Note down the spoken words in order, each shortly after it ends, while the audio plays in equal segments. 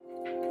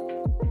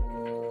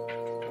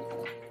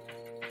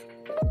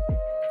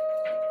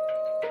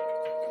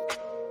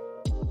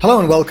Hello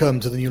and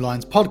welcome to the New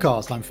Lines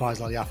podcast. I'm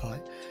Faisal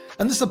Yafai,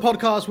 and this is a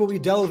podcast where we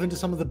delve into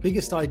some of the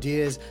biggest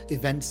ideas,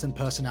 events, and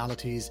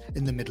personalities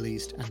in the Middle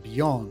East and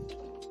beyond.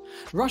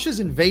 Russia's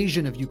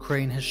invasion of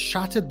Ukraine has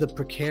shattered the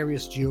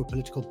precarious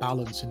geopolitical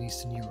balance in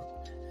Eastern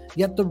Europe.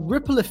 Yet the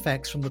ripple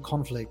effects from the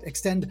conflict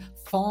extend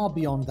far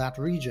beyond that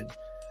region.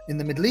 In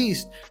the Middle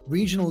East,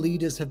 regional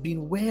leaders have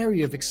been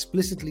wary of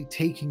explicitly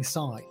taking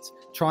sides,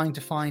 trying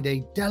to find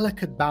a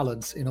delicate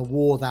balance in a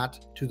war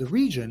that, to the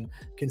region,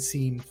 can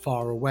seem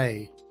far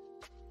away.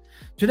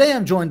 Today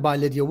I'm joined by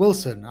Lydia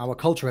Wilson, our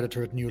culture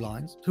editor at New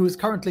Lines, who is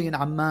currently in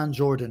Amman,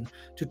 Jordan,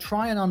 to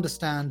try and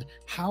understand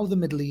how the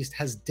Middle East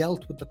has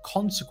dealt with the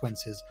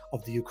consequences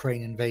of the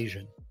Ukraine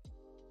invasion.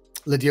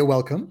 Lydia,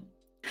 welcome.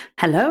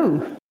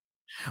 Hello.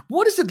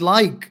 What is it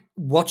like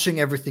watching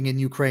everything in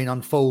Ukraine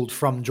unfold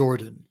from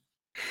Jordan?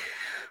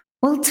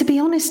 Well, to be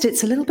honest,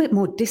 it's a little bit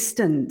more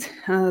distant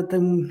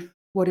than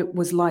what it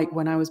was like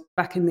when I was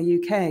back in the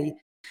UK.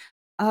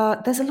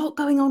 There's a lot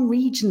going on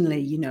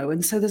regionally,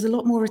 and so there's a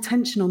lot more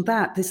attention on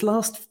that. This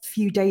last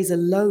few days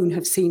alone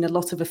have seen a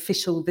lot of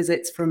official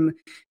visits from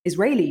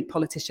Israeli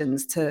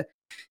politicians to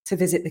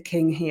visit the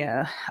king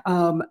here.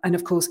 And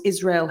of course,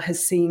 Israel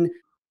has seen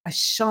a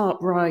sharp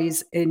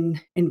rise in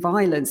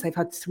violence. They've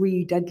had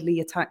 3 deadly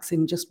attacks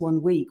in just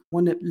 1 week.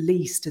 One at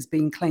least has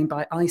been claimed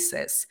by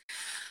ISIS.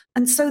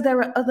 And so there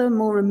are other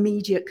more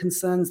immediate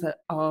concerns that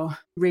are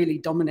really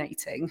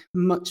dominating,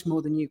 much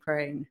more than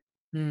Ukraine.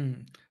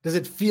 Does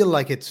it feel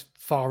like it's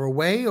far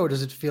away, or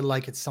does it feel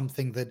like it's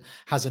something that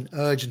has an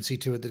urgency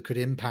to it that could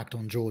impact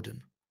on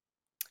Jordan?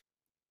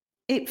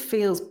 It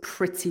feels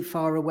pretty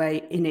far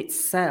away in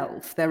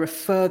itself. There are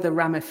further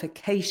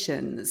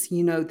ramifications.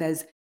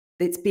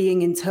 It's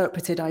being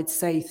interpreted, I'd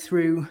say,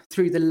 through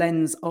the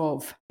lens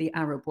of the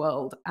Arab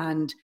world.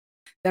 And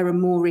there are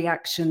more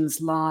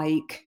reactions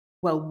like,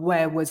 well,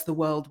 where was the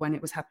world when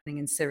it was happening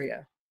in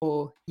Syria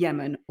or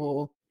Yemen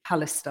or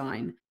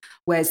Palestine?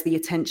 Where's the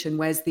attention?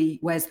 Where's the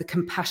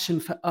compassion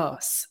for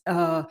us?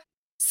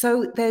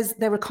 So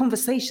there are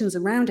conversations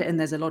around it, and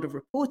there's a lot of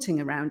reporting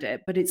around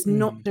it, but it's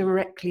not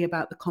directly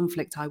about the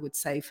conflict, I would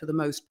say, for the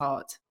most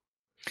part.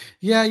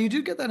 Yeah, you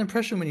do get that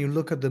impression when you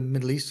look at the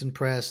Middle Eastern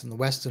press and the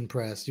Western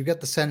press. You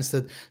get the sense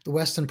that the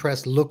Western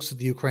press looks at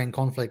the Ukraine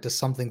conflict as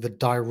something that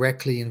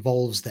directly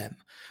involves them,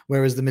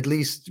 whereas the Middle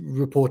East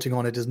reporting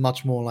on it is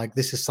much more like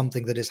this is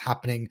something that is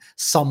happening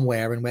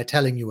somewhere and we're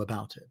telling you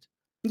about it.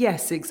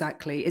 Yes,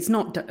 exactly. It's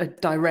not a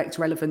direct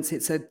relevance.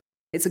 It's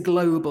a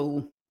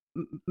global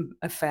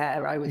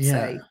affair, I would Yeah.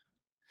 say.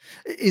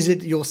 Is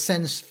it your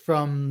sense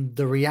from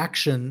the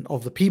reaction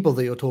of the people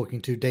that you're talking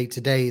to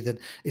day that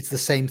it's the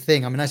same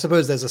thing? I mean, I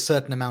suppose there's a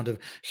certain amount of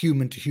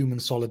human to human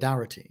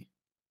solidarity.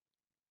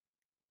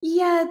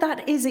 Yeah,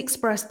 that is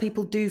expressed.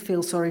 People do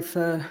feel sorry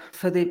for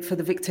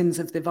the victims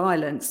of the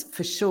violence,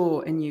 for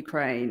sure, in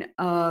Ukraine.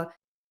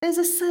 There's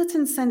a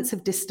certain sense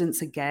of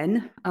distance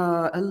again.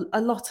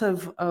 A lot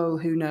of, oh,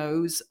 who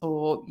knows,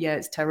 or yeah,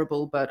 it's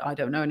terrible, but I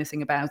don't know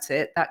anything about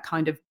it. That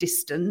kind of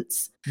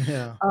distance.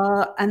 Yeah.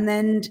 And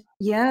then,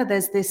 yeah,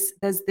 there's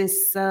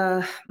this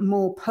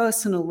more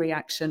personal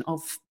reaction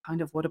of kind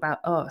of, what about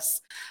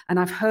us? And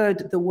I've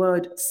heard the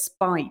word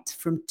spite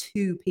from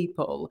 2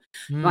 people.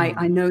 Right,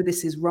 I Mm. know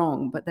this is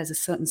wrong, but there's a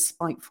certain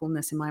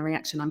spitefulness in my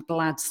reaction. I'm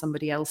glad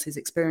somebody else is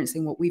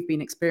experiencing what we've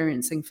been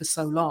experiencing for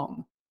so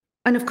long.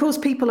 And of course,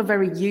 people are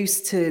very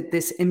used to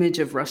this image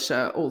of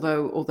Russia,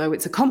 although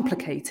it's a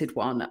complicated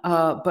one.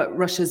 But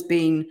Russia's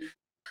been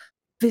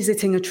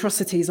visiting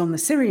atrocities on the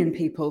Syrian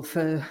people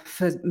for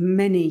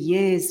many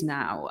years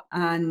now,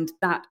 and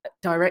that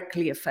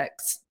directly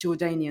affects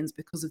Jordanians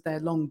because of their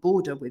long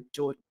border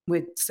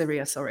with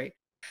Syria. Sorry.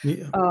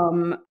 Yeah.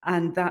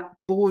 And that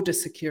border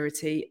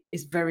security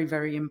is very,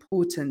 very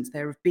important.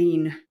 There have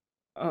been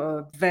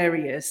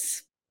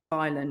various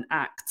violent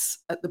acts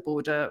at the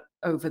border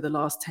over the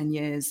last 10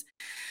 years.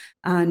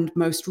 And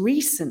most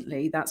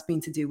recently, that's been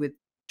to do with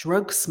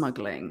drug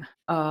smuggling.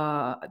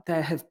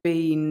 There have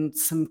been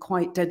some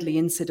quite deadly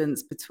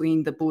incidents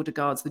between the border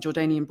guards, the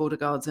Jordanian border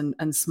guards,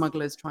 and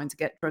smugglers trying to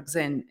get drugs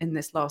in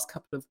this last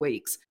couple of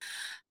weeks.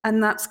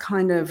 And that's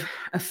kind of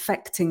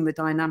affecting the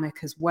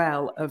dynamic as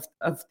well of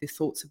the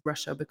thoughts of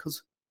Russia,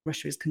 because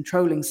Russia is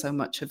controlling so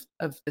much of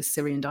the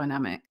Syrian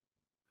dynamic.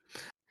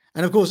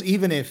 And of course,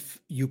 even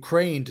if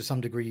Ukraine to some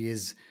degree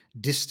is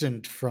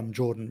distant from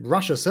Jordan,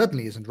 Russia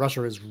certainly isn't.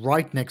 Russia is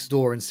right next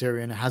door in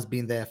Syria and has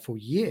been there for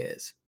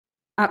years.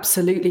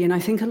 Absolutely. And I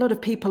think a lot of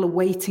people are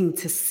waiting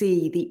to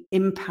see the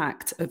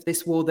impact of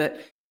this war that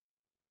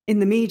in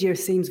the media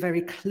seems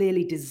very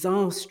clearly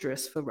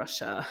disastrous for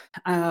Russia.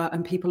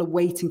 And people are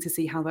waiting to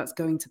see how that's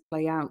going to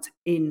play out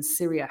in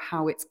Syria,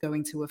 how it's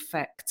going to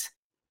affect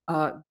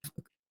uh,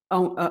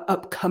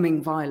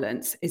 upcoming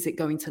violence. Is it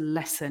going to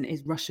lessen?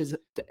 Is Russia's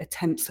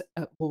attempts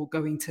at war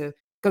going to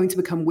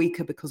become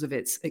weaker because of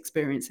its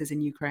experiences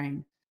in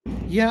Ukraine?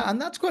 Yeah,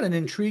 and that's quite an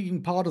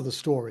intriguing part of the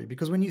story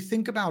because when you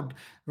think about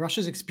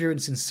Russia's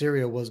experience in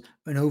Syria was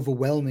an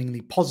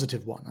overwhelmingly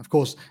positive one. Of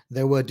course,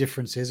 there were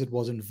differences. It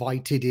was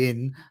invited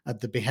in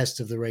at the behest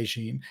of the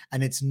regime,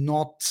 and it's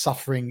not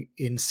suffering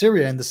in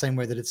Syria in the same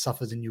way that it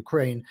suffers in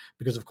Ukraine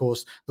because, of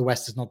course, the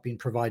West has not been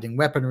providing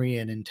weaponry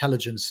and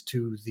intelligence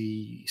to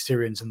the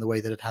Syrians in the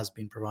way that it has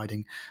been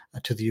providing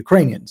to the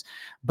Ukrainians.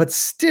 But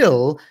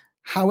still,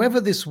 however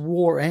this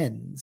war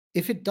ends,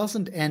 if it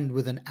doesn't end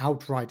with an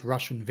outright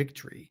Russian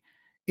victory,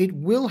 it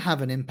will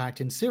have an impact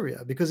in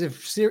Syria because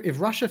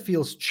if Russia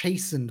feels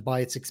chastened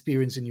by its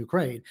experience in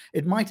Ukraine,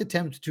 it might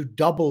attempt to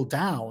double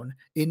down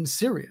in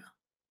Syria.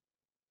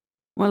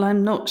 Well,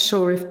 I'm not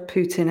sure if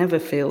Putin ever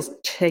feels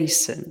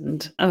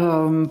chastened,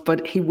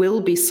 but he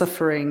will be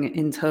suffering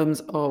in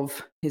terms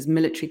of his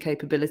military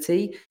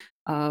capability,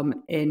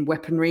 in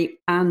weaponry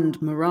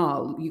and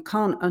morale. You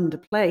can't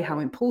underplay how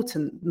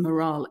important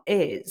morale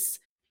is.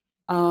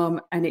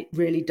 And it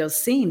really does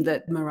seem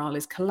that morale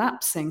is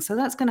collapsing. So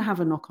that's going to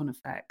have a knock on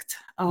effect.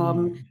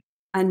 Mm.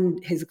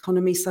 And his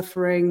economy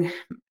suffering,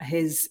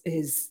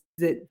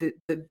 the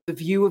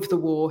view of the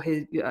war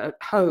at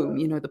home,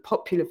 the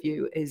popular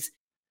view is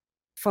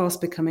fast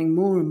becoming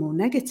more and more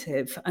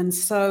negative. And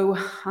so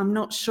I'm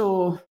not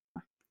sure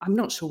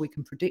we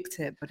can predict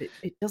it, but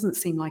it doesn't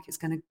seem like it's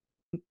going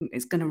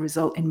to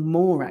result in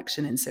more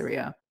action in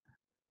Syria.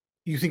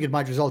 You think it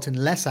might result in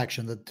less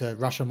action, that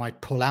Russia might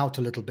pull out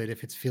a little bit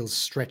if it feels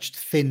stretched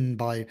thin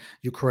by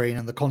Ukraine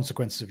and the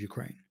consequences of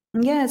Ukraine?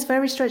 Yeah, it's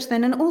very stretched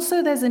thin. And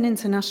also, there's an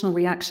international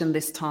reaction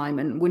this time,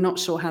 and we're not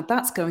sure how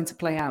that's going to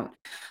play out.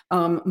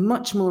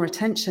 Much more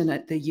attention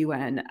at the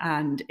UN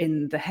and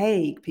in The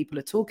Hague. People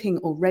are talking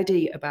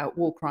already about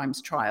war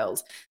crimes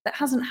trials. That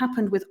hasn't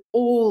happened with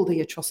all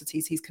the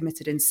atrocities he's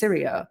committed in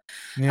Syria.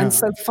 And Yeah.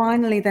 so,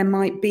 finally, there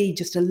might be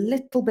just a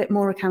little bit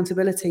more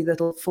accountability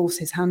that'll force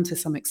his hand to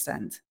some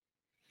extent.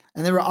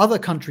 And there are other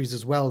countries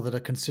as well that are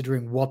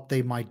considering what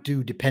they might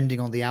do depending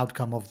on the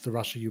outcome of the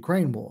Russia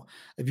Ukraine war.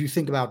 If you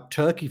think about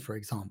Turkey, for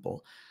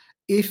example,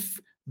 if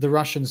the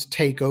Russians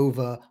take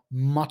over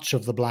much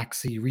of the Black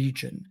Sea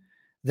region,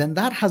 then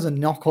that has a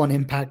knock on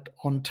impact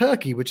on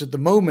Turkey, which at the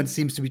moment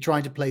seems to be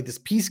trying to play this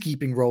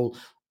peacekeeping role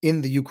in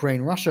the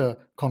Ukraine Russia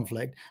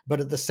conflict. But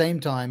at the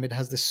same time, it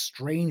has this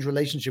strange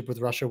relationship with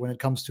Russia when it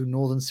comes to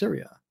northern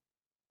Syria.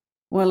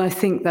 Well, I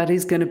think that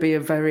is going to be a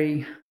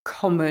very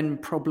common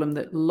problem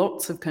that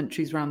lots of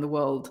countries around the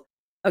world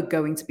are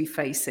going to be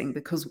facing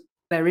because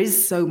there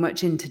is so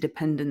much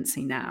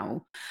interdependency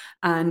now.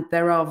 And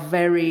there are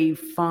very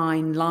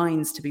fine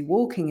lines to be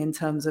walking in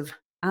terms of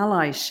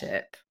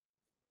allyship.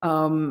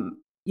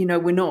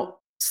 We're not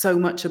so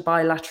much a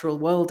bilateral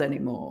world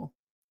anymore.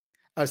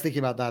 I was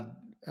thinking about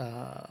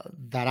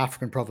that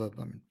African proverb.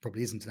 I mean,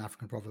 probably isn't an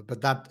African proverb,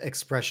 but that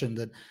expression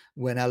that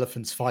when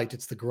elephants fight,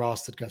 it's the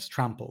grass that gets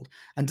trampled.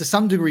 And to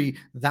some degree,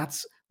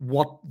 that's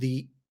what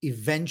the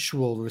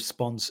eventual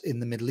response in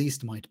the Middle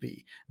East might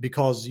be,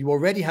 because you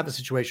already have a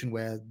situation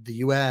where the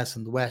US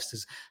and the West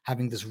is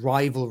having this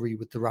rivalry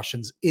with the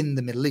Russians in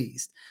the Middle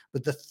East,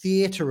 but the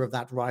theater of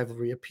that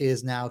rivalry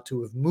appears now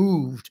to have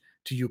moved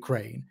to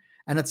Ukraine,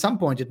 and at some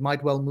point, it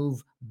might well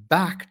move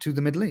back to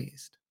the Middle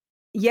East.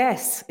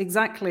 Yes,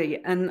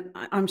 exactly. And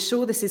I'm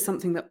sure this is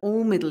something that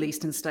all Middle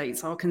Eastern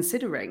states are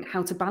considering,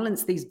 how to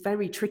balance these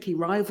very tricky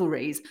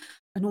rivalries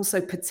and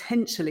also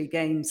potentially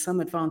gain some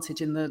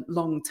advantage in the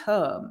long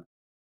term.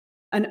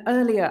 And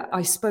earlier,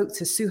 I spoke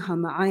to Suha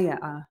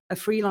Ma'aya, a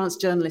freelance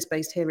journalist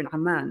based here in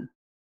Amman.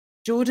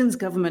 Jordan's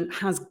government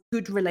has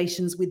good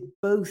relations with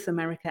both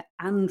America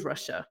and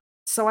Russia.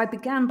 So I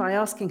began by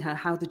asking her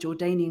how the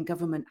Jordanian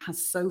government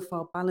has so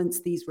far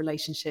balanced these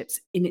relationships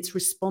in its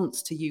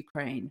response to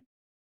Ukraine.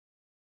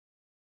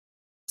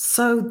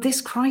 So this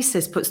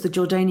crisis puts the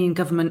Jordanian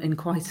government in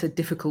quite a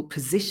difficult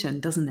position,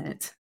 doesn't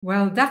it?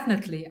 Well,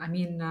 definitely. I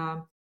mean,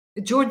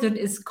 Jordan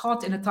is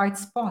caught in a tight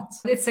spot.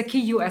 It's a key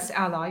US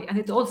ally, and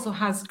it also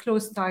has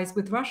close ties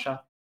with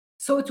Russia.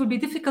 So it will be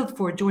difficult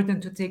for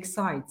Jordan to take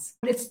sides.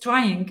 It's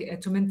trying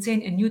to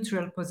maintain a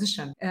neutral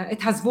position.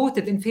 It has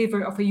voted in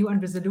favor of a UN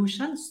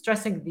resolution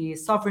stressing the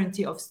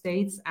sovereignty of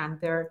states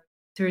and their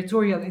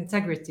territorial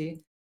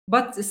integrity.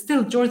 But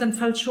still, Jordan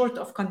fell short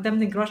of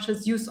condemning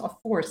Russia's use of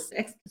force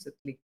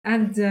explicitly.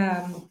 And,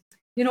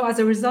 as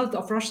a result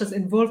of Russia's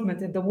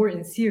involvement in the war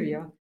in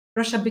Syria,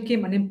 Russia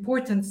became an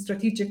important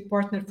strategic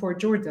partner for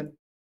Jordan,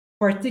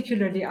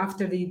 particularly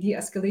after the de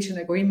escalation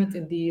agreement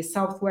in the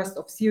southwest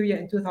of Syria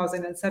in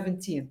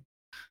 2017.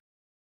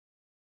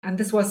 And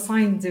this was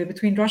signed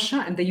between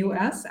Russia and the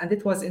US, and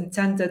it was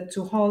intended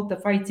to halt the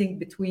fighting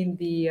between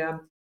the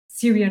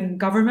Syrian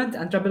government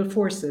and rebel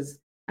forces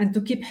and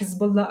to keep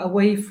Hezbollah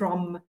away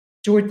from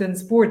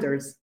Jordan's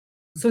borders.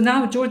 So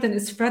now Jordan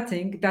is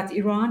fretting that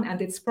Iran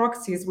and its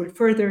proxies will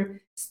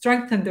further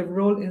strengthen their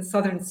role in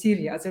southern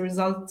Syria as a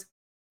result.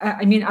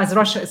 As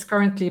Russia is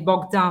currently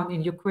bogged down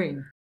in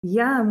Ukraine.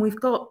 Yeah, and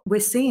we're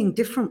seeing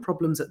different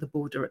problems at the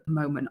border at the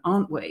moment,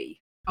 aren't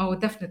we? Oh,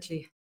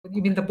 definitely.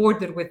 You mean the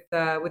border with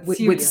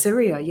Syria? With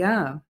Syria,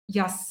 yeah.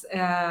 Yes.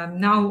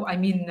 Now,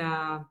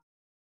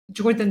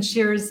 Jordan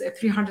shares a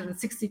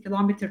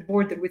 360-kilometer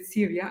border with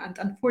Syria, and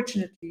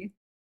unfortunately,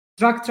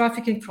 drug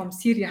trafficking from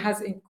Syria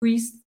has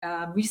increased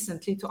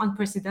recently to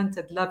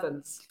unprecedented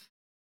levels.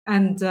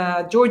 And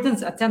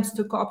Jordan's attempts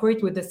to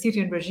cooperate with the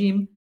Syrian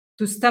regime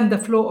to stem the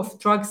flow of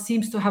drugs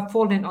seems to have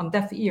fallen on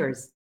deaf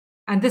ears.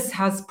 And this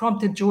has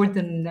prompted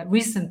Jordan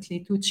recently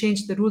to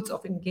change the rules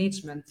of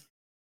engagement,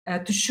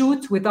 to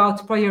shoot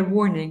without prior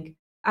warning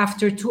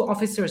after 2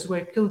 officers were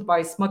killed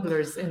by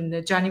smugglers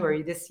in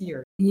January this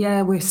year.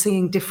 Yeah, we're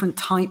seeing different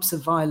types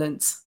of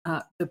violence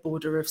at the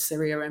border of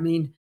Syria. I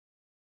mean,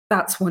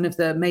 that's one of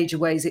the major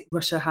ways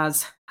Russia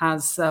has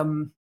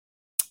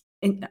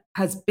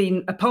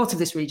been a part of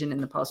this region in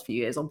the past few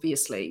years,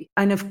 obviously.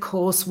 And of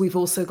course, we've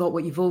also got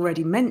what you've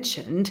already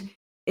mentioned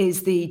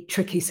is the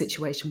tricky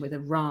situation with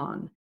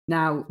Iran.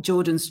 Now,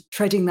 Jordan's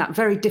treading that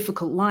very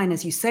difficult line,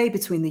 as you say,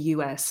 between the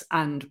US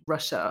and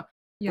Russia.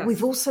 Yes. But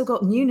we've also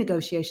got new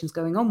negotiations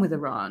going on with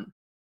Iran.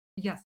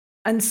 Yes.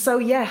 And so,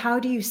 yeah, how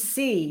do you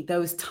see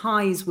those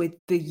ties with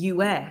the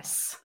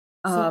US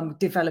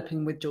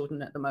developing with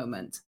Jordan at the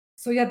moment?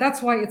 So, yeah,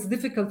 that's why it's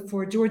difficult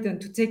for Jordan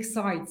to take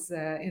sides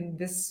in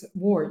this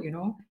war,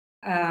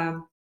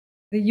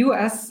 The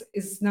US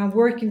is now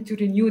working to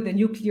renew the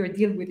nuclear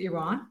deal with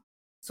Iran.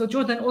 So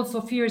Jordan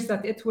also fears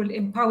that it will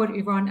empower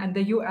Iran and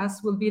the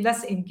US will be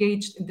less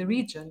engaged in the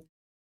region,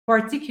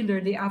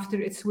 particularly after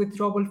its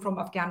withdrawal from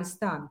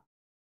Afghanistan.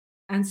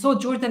 And so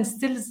Jordan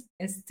still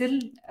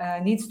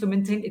needs to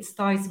maintain its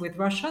ties with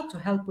Russia to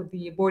help with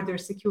the border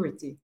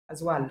security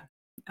as well.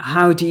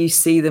 How do you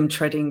see them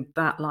treading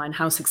that line?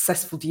 How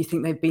successful do you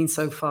think they've been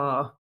so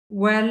far?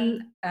 Well,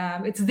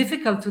 it's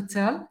difficult to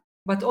tell,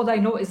 but all I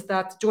know is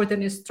that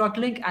Jordan is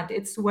struggling and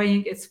it's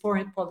weighing its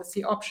foreign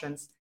policy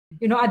options.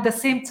 At the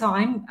same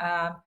time,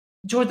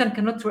 Jordan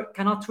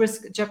cannot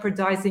risk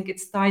jeopardizing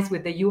its ties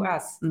with the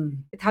US.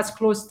 It has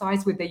close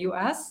ties with the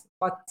US,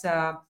 but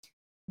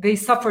they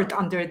suffered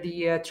under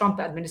the Trump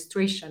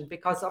administration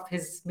because of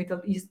his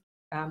Middle East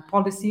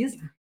policies,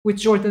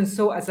 which Jordan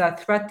saw as a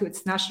threat to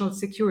its national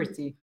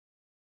security.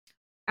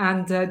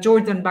 And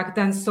Jordan back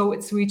then saw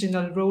its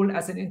regional role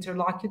as an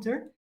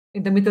interlocutor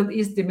in the Middle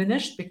East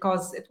diminished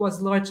because it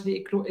was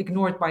largely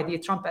ignored by the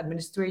Trump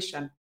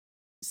administration,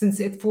 since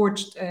it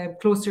forged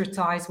closer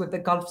ties with the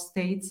Gulf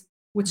states,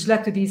 which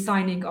led to the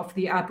signing of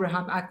the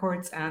Abraham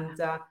Accords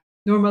and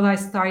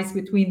normalized ties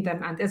between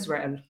them and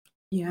Israel.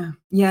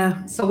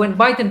 Yeah. So when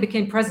Biden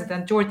became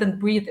president, Jordan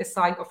breathed a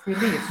sigh of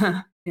relief.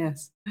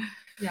 Yes.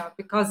 Yeah,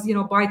 because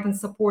Biden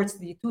supports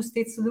the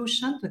two-state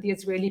solution to the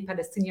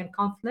Israeli-Palestinian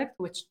conflict,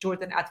 which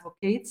Jordan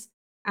advocates,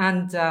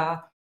 and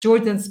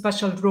Jordan's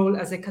special role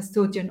as a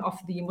custodian of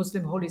the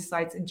Muslim holy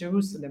sites in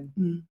Jerusalem.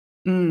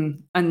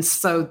 And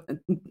so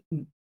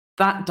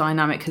that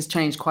dynamic has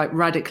changed quite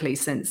radically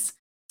since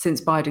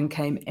Biden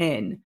came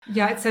in.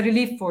 Yeah, it's a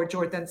relief for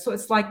Jordan. So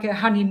it's like a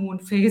honeymoon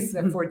phase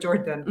for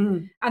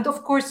Jordan. And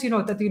of course,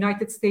 that the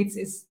United States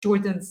is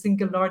Jordan's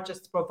single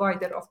largest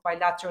provider of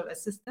bilateral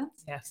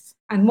assistance. Yes.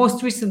 And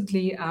most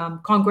recently,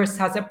 Congress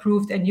has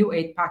approved a new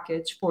aid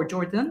package for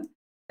Jordan,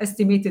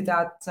 estimated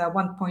at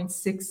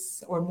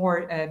 $1.6 or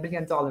more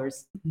billion.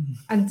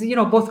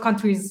 And, both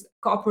countries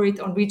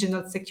cooperate on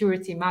regional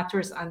security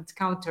matters and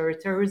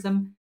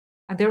counter-terrorism.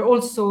 And there are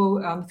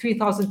also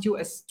 3,000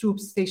 US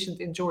troops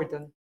stationed in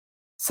Jordan.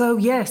 So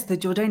yes, the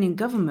Jordanian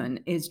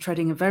government is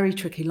treading a very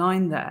tricky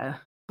line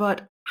there.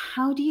 But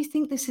how do you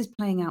think this is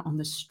playing out on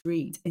the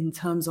street in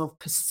terms of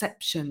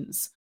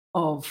perceptions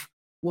of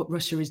what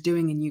Russia is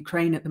doing in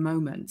Ukraine at the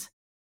moment?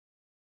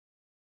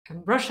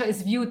 Russia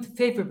is viewed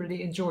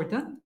favorably in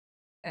Jordan.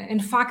 In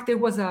fact, there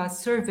was a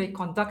survey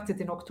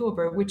conducted in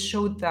October which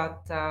showed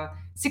that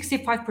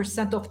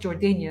 65% of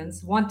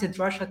Jordanians wanted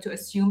Russia to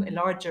assume a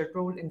larger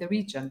role in the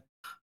region.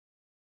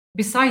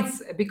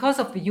 Besides, because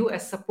of the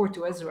US support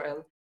to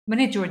Israel,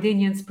 many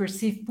Jordanians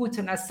perceive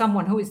Putin as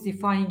someone who is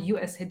defying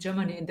US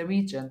hegemony in the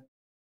region.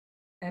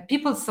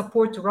 People's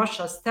support to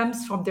Russia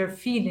stems from their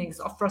feelings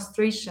of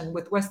frustration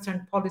with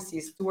Western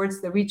policies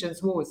towards the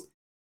region's woes,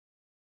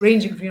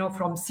 ranging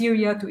from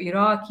Syria to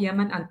Iraq,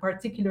 Yemen, and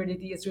particularly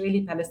the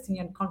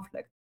Israeli-Palestinian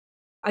conflict.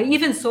 I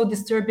even saw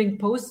disturbing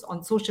posts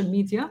on social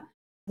media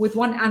with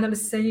one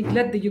analyst saying,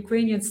 "Let the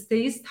Ukrainians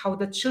taste how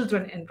the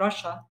children in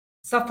Russia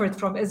suffered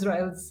from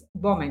Israel's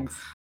bombings."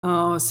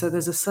 Oh, so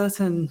there's a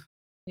certain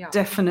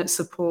definite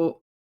support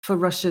for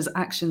Russia's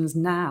actions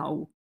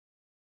now.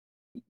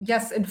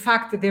 Yes, in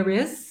fact, there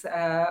is,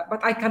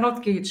 but I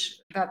cannot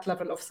gauge that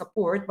level of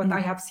support. But I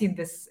have seen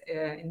this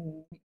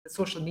in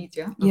social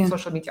media,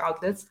 social media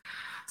outlets.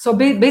 So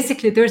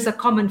basically, there's a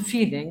common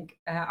feeling.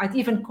 I'd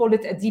even call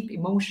it a deep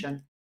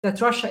emotion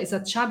that Russia is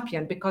a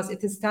champion because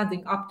it is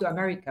standing up to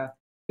America,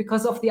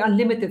 because of the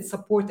unlimited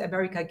support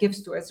America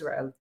gives to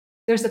Israel.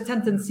 There's a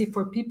tendency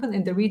for people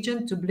in the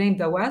region to blame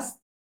the West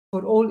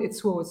for all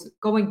its woes,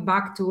 going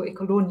back to a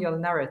colonial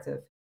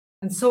narrative.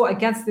 And so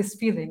against this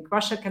feeling,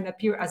 Russia can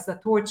appear as the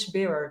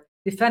torchbearer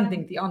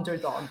defending the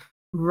underdog.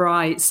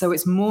 Right. So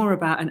it's more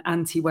about an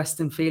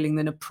anti-Western feeling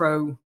than a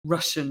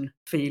pro-Russian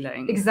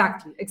feeling.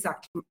 Exactly.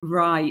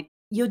 Right.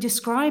 You're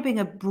describing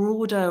a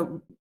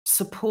broader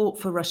support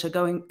for Russia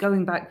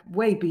going back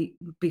way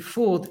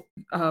before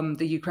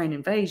the Ukraine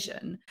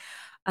invasion,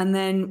 and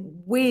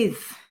then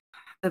with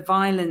the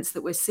violence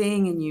that we're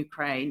seeing in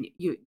Ukraine,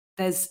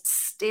 there's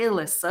still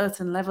a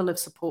certain level of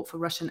support for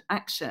Russian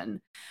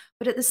action,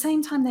 but at the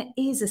same time there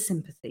is a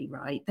sympathy,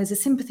 right? There's a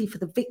sympathy for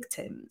the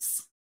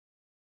victims.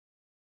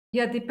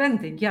 Yeah,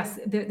 depending. Yes,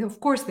 of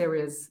course there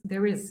is.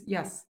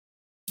 Yes,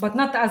 but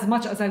not as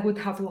much as I would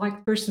have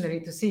liked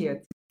personally to see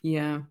it.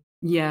 Yeah.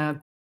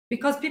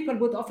 Because people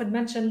would often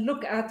mention,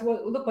 look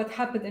what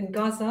happened in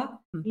Gaza,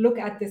 look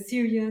at the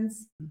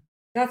Syrians.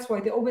 That's why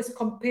they always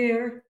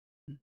compare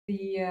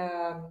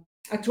the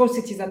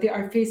atrocities that they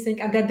are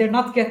facing, and that they're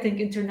not getting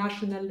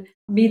international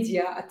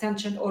media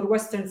attention or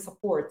Western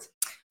support.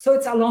 So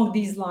it's along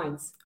these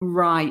lines.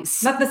 Right.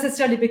 Not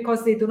necessarily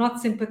because they do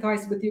not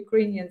sympathize with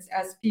Ukrainians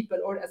as people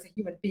or as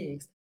human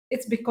beings.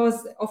 It's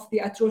because of the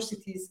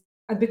atrocities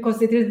and because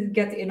they didn't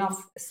get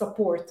enough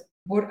support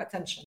or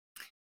attention.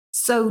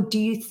 So do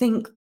you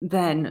think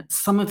then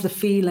some of the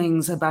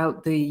feelings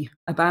about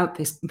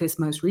this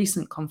most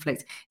recent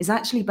conflict is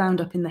actually bound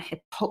up in the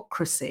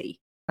hypocrisy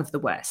of the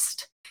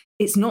West?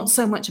 It's not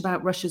so much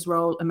about Russia's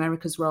role,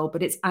 America's role,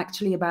 but it's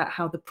actually about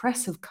how the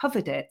press have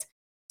covered it,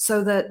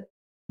 so that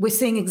we're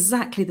seeing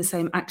exactly the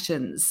same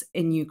actions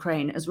in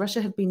Ukraine as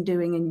Russia have been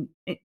doing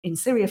in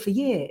Syria for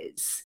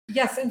years.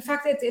 Yes, in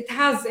fact, it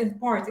has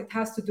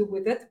to do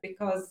with it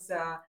because,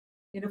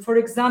 for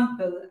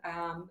example,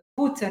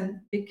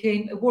 Putin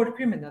became a war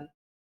criminal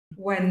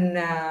when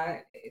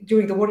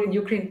during the war in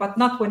Ukraine, but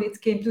not when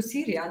it came to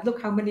Syria. And look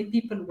how many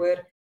people were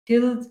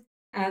killed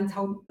and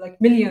how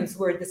millions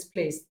were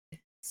displaced.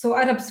 So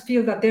Arabs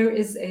feel that there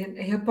is a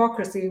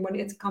hypocrisy when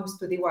it comes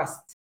to the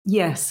West.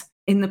 Yes,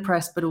 in the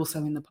press, but also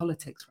in the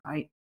politics,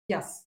 right?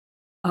 Yes.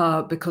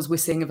 Because we're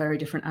seeing a very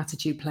different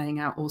attitude playing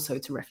out also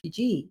to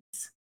refugees.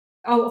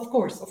 Oh, of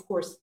course.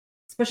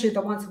 Especially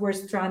the ones who were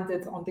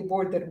stranded on the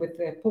border with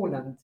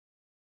Poland.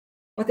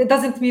 But it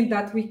doesn't mean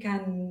that we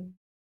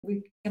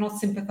cannot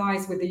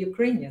sympathize with the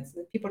Ukrainians.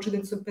 People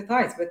shouldn't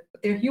sympathize, but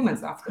they're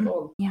humans after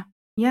all.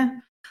 Yeah.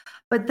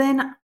 But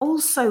then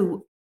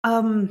also,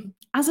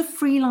 as a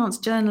freelance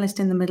journalist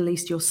in the Middle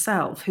East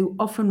yourself, who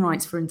often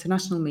writes for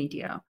international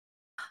media,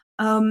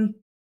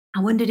 I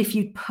wondered if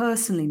you'd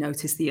personally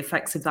noticed the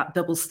effects of that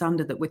double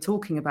standard that we're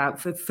talking about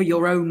for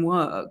your own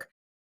work.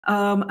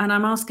 And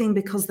I'm asking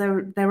because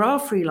there are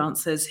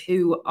freelancers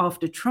who,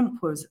 after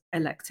Trump was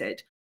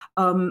elected,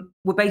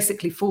 were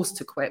basically forced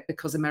to quit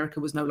because America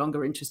was no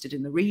longer interested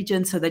in the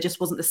region. So there just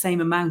wasn't the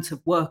same amount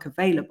of work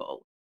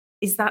available.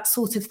 Is that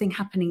sort of thing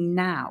happening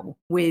now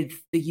with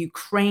the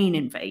Ukraine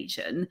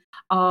invasion?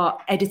 Are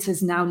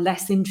editors now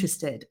less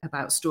interested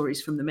about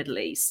stories from the Middle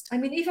East? I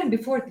mean, even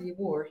before the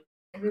war,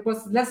 there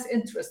was less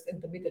interest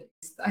in the Middle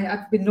East.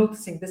 I've been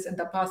noticing this in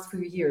the past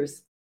few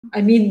years.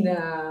 I mean,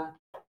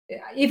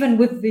 even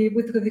with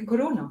the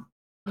corona,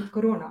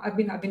 I've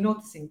been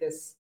noticing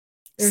this.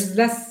 There's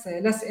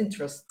less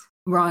interest.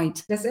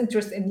 Right. Less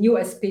interest in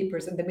US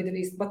papers in the Middle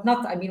East, but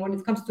not, when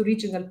it comes to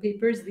regional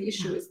papers, the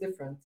issue is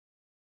different.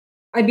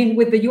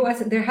 With the US,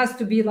 there has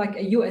to be like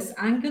a US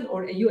angle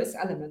or a US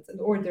element in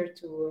order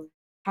to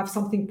have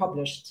something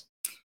published.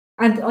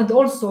 And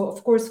also,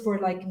 of course, for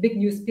big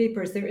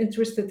newspapers, they're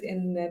interested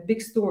in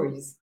big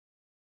stories.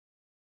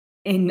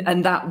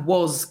 And that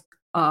was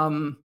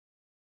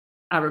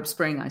Arab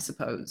Spring, I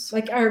suppose.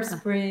 Like Arab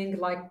Spring,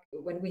 like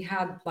when we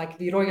had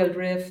the Royal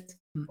Rift,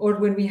 or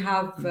when we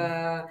have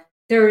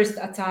terrorist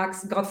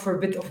attacks, God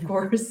forbid, of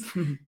course.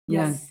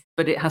 Yes,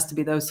 but it has to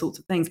be those sorts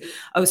of things.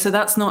 Oh, so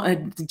that's not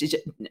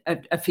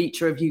a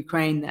feature of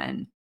Ukraine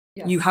then?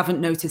 Yes. You haven't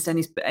noticed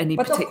any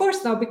but of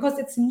course now, because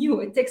it's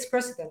new, it takes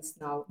precedence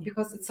now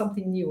because it's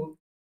something new.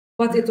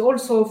 But it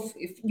also,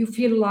 if you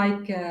feel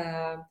like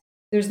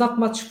there's not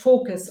much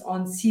focus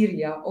on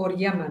Syria or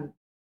Yemen.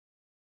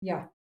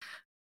 Yeah.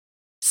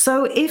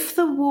 So if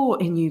the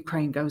war in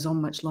Ukraine goes on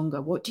much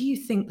longer, what do you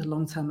think the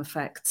long-term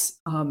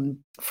effects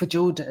for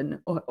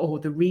Jordan or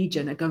the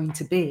region are going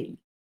to be?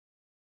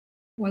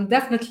 Well,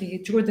 definitely,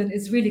 Jordan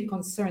is really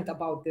concerned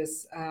about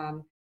this,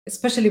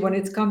 especially when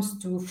it comes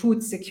to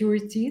food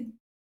security,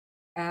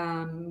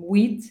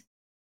 wheat.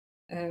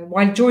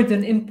 While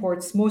Jordan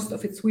imports most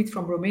of its wheat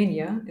from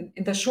Romania,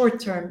 in the short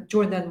term,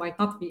 Jordan might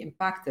not be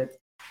impacted.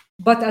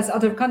 But as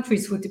other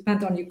countries who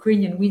depend on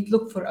Ukrainian wheat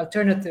look for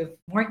alternative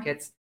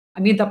markets,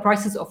 the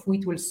prices of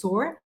wheat will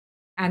soar,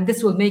 and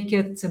this will make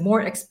it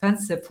more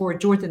expensive for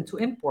Jordan to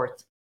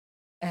import.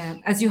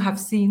 As you have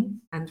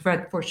seen and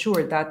read for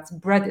sure, that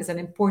bread is an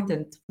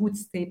important food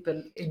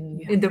staple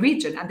in the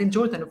region and in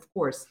Jordan, of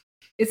course.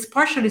 It's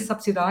partially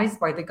subsidized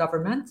by the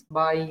government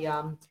by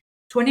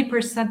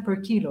 20% per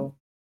kilo.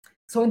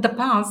 So in the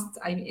past,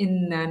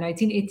 in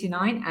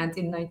 1989 and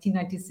in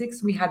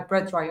 1996, we had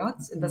bread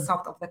riots in the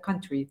south of the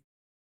country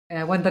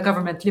when the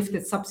government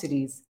lifted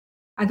subsidies.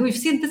 And we've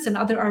seen this in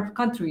other Arab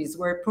countries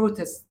where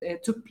protests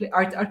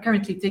are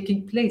currently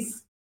taking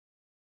place.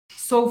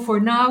 So for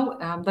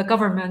now, the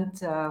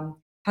government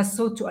has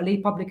sought to allay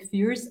public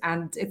fears,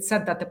 and it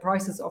said that the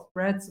prices of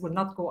breads will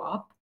not go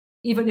up,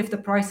 even if the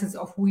prices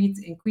of wheat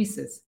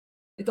increases.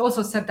 It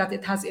also said that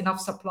it has enough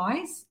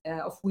supplies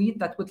of wheat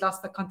that would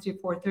last the country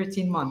for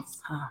 13 months.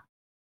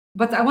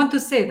 But I want to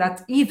say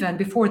that even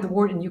before the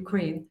war in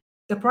Ukraine,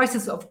 the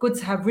prices of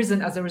goods have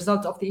risen as a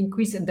result of the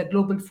increase in the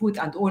global food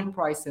and oil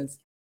prices.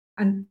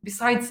 And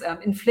besides,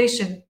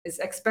 inflation is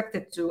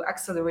expected to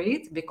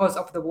accelerate because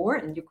of the war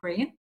in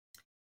Ukraine.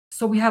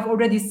 So we have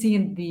already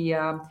seen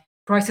the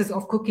prices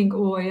of cooking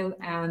oil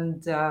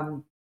and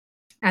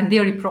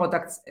dairy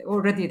products,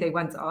 already they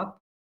went up.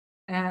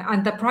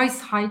 And the price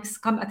hikes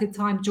come at a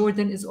time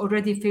Jordan is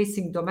already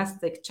facing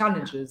domestic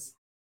challenges.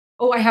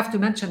 Oh, I have to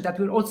mention that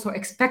we're also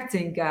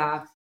expecting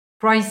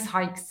price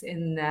hikes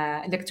in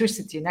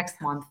electricity next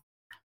month.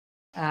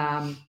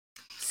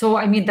 So,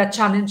 I mean, the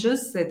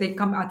challenges, they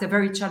come at a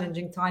very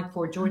challenging time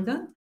for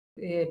Jordan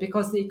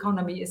because the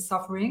economy is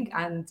suffering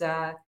and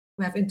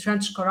we have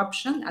entrenched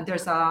corruption and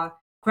there's a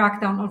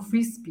crackdown on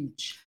free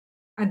speech.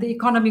 And the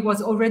economy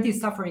was already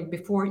suffering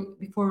before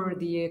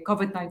the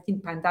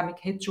COVID-19 pandemic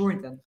hit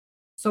Jordan.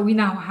 So we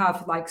now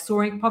have like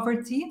soaring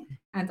poverty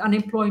and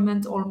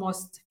unemployment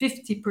almost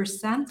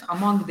 50%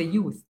 among the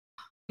youth.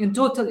 In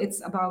total,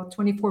 it's about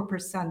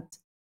 24%.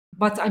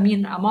 But I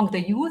mean, among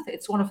the youth,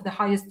 it's one of the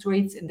highest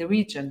rates in the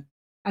region.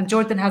 And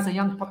Jordan has a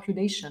young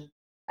population.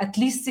 At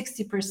least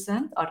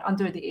 60% are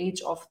under the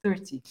age of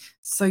 30.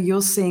 So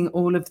you're seeing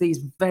all of these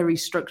very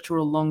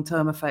structural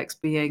long-term effects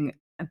being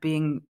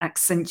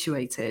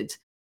accentuated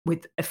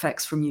with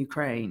effects from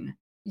Ukraine.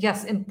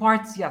 Yes, in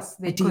part, yes.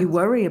 Do you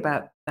worry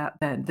about that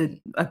then,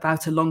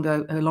 about a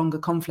longer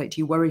conflict?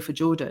 You worry for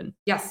Jordan?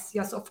 Yes,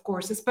 of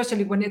course,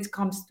 especially when it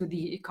comes to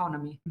the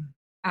economy.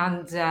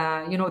 And,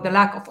 the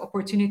lack of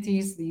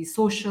opportunities, the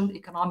social,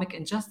 economic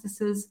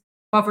injustices,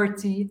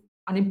 poverty,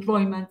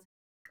 unemployment,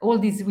 all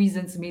these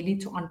reasons may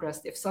lead to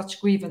unrest if such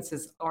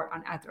grievances are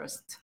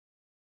unaddressed.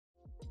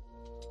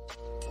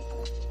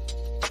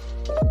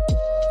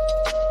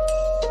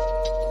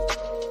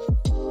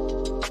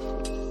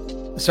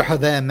 Sahar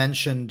there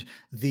mentioned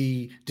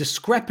the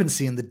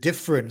discrepancy and the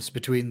difference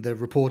between the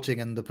reporting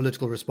and the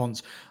political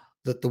response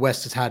that the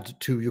West has had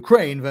to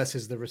Ukraine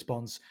versus the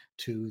response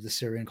to the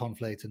Syrian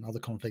conflict and other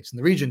conflicts in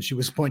the region. She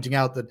was pointing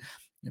out that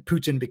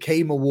Putin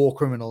became a war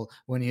criminal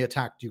when he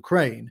attacked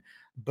Ukraine,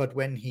 but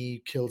when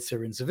he killed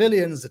Syrian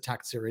civilians,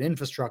 attacked Syrian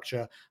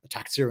infrastructure,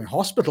 attacked Syrian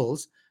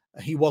hospitals,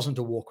 he wasn't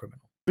a war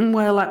criminal.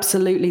 Well,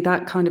 absolutely.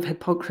 That kind of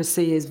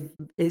hypocrisy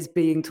is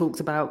being talked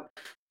about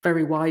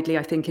very widely,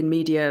 I think, in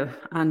media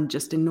and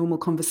just in normal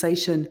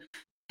conversation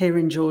here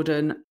in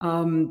Jordan.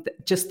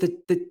 Just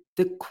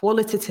the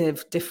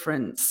qualitative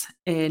difference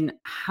in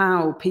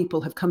how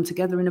people have come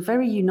together in a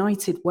very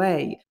united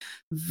way,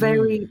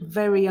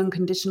 very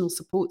unconditional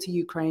support to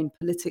Ukraine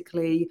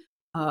politically,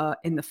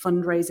 in the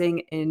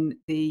fundraising, in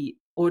the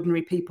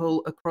ordinary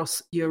people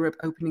across Europe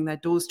opening their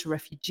doors to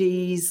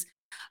refugees.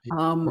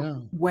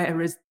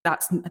 Whereas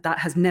that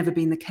has never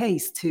been the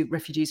case to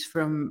refugees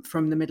from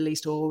the Middle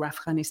East or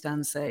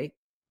Afghanistan, say.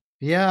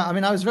 Yeah, I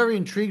mean, I was very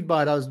intrigued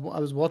by it. I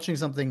was watching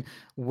something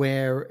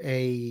where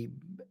a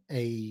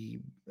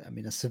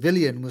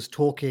civilian was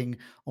talking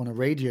on a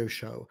radio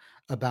show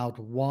about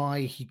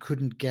why he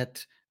couldn't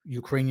get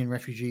Ukrainian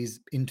refugees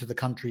into the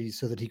country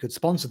so that he could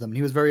sponsor them. And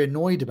he was very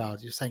annoyed about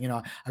it. He was saying,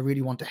 I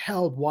really want to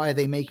help. Why are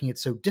they making it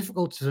so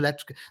difficult to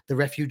let the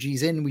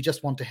refugees in? We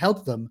just want to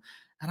help them.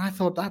 And I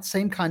thought that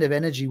same kind of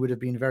energy would have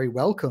been very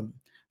welcome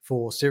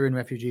for Syrian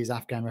refugees,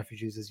 Afghan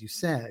refugees, as you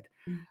said.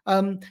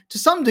 To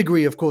some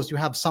degree, of course, you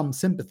have some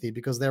sympathy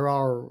because there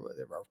are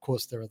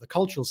the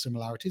cultural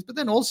similarities, but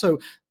then also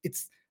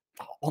it's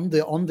on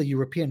the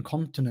European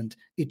continent,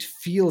 it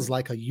feels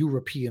like a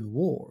European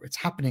war. It's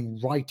happening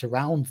right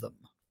around them.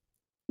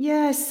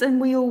 Yes,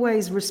 and we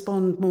always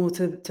respond more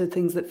to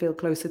things that feel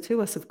closer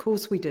to us. Of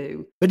course we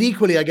do. But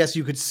equally, I guess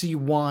you could see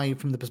why,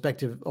 from the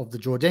perspective of the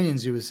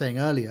Jordanians you were saying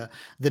earlier,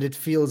 that it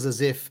feels as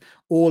if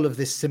all of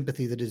this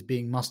sympathy that is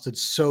being mustered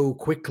so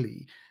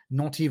quickly,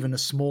 not even a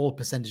small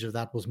percentage of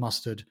that was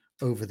mustered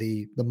over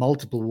the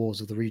multiple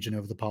wars of the region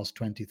over the past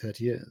 20,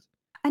 30 years.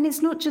 And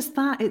it's not just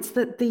that, it's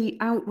that the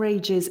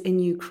outrages in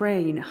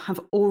Ukraine have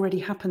already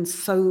happened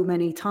so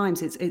many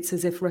times. It's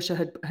as if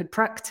Russia had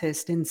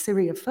practiced in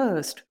Syria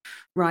first,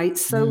 right?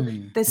 So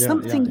there's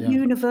something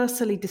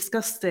universally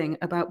disgusting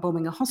about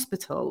bombing a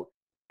hospital,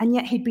 and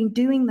yet he'd been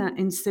doing that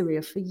in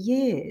Syria for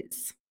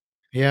years.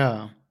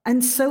 Yeah.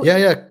 And so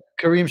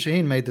Karim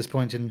Shaheen made this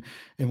point in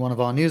one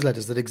of our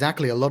newsletters, that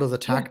exactly a lot of the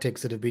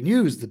tactics that have been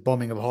used, the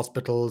bombing of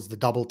hospitals, the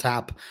double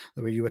tap,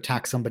 where you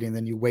attack somebody and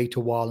then you wait a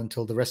while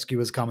until the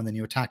rescuers come and then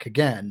you attack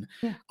again.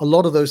 A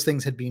lot of those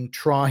things had been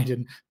tried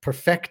and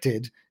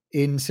perfected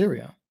in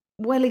Syria.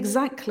 Well,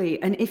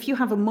 exactly. And if you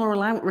have a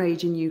moral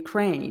outrage in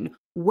Ukraine,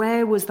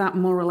 where was that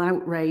moral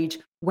outrage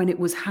when it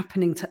was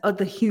happening to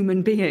other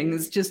human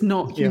beings, just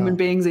not human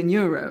beings in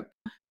Europe?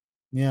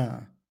 Yeah.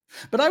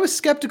 But I was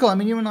skeptical. I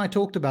mean, you and I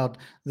talked about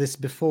this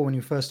before when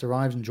you first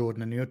arrived in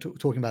Jordan, and you were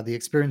talking about the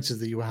experiences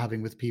that you were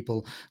having with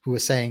people who were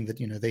saying that,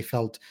 they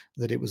felt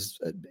that it was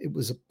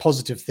a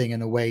positive thing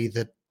in a way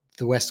that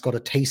the West got a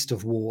taste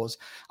of wars.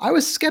 I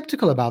was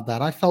skeptical about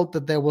that. I felt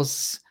that there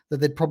was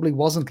that it probably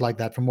wasn't like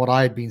that from what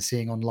I had been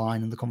seeing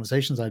online and the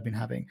conversations I'd been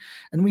having.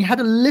 And we had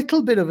a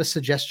little bit of a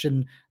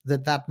suggestion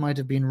that that might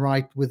have been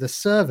right with a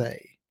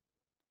survey.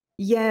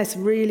 Yes,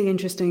 really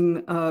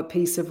interesting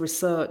piece of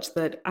research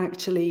that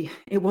actually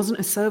it wasn't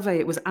a survey,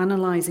 it was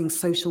analyzing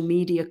social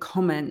media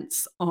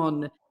comments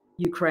on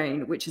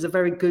Ukraine, which is a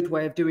very good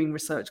way of doing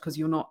research because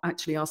you're not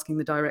actually asking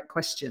the direct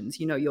questions.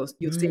 You know, you're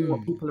seeing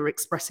what people are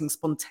expressing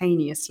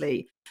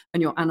spontaneously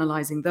and you're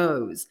analyzing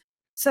those.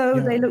 So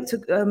they Yeah. looked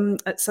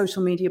at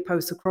social media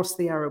posts across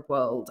the Arab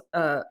world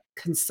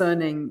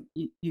concerning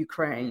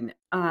Ukraine,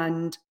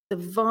 and the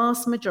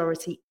vast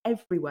majority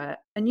everywhere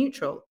are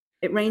neutral.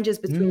 It ranges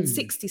between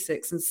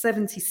 66 and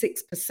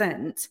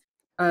 76%.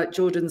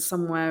 Jordan's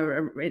somewhere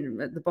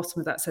at the bottom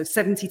of that. So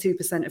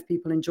 72% of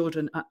people in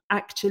Jordan are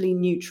actually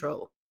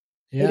neutral.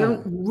 They Yeah.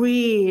 don't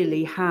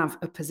really have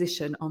a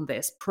position on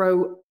this,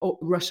 pro or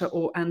Russia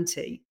or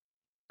anti.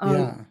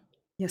 Yeah.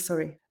 Yeah,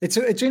 sorry. It's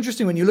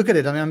interesting when you look at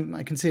it. I mean,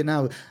 I can see it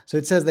now. So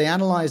it says they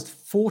analyzed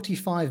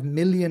 45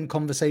 million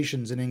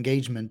conversations and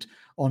engagement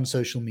on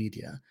social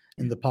media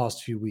in the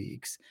past few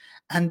weeks.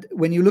 And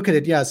when you look at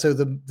it, yeah, so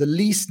the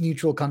least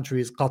neutral country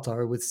is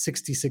Qatar with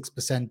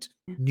 66%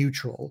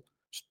 neutral,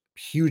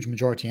 huge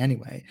majority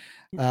anyway.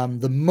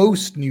 The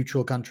most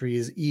neutral country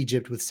is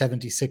Egypt with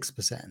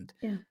 76%.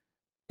 Yeah.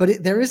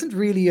 But there isn't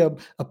really a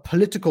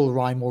political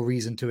rhyme or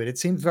reason to it. It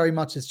seems very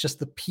much it's just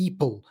the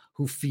people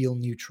who feel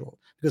neutral,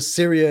 because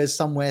Syria is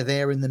somewhere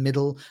there in the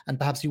middle, and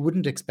perhaps you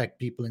wouldn't expect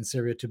people in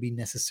Syria to be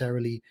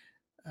necessarily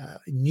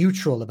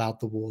neutral about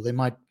the war. They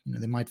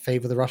might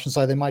favor the Russian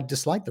side, they might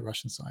dislike the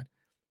Russian side.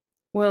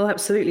 Well,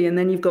 absolutely. And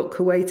then you've got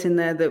Kuwait in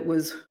there that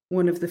was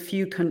one of the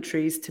few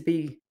countries to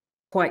be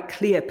quite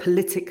clear,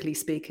 politically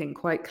speaking,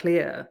 quite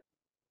clear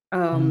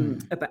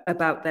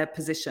about their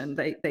position.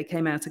 They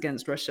came out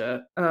against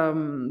Russia.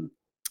 And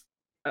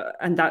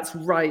that's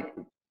right,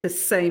 the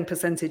same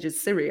percentage as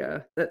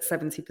Syria, that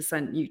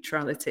 70%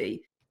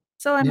 neutrality.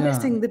 So I'm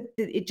guessing that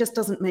it just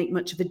doesn't make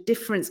much of a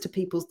difference to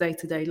people's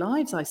day-to-day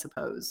lives, I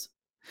suppose.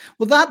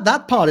 Well,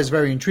 that part is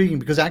very intriguing,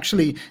 because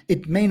actually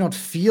it may not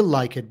feel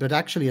like it, but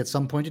actually at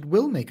some point it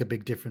will make a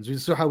big difference.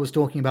 So I was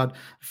talking about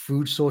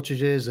food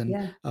shortages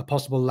and a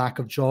possible lack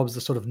of jobs,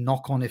 the sort of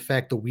knock-on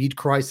effect, the weed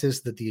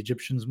crisis that the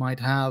Egyptians might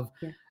have.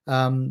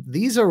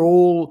 These are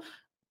all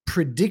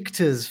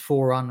predictors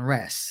for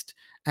unrest.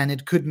 And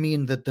it could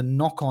mean that the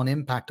knock-on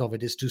impact of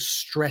it is to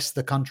stress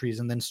the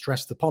countries and then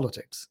stress the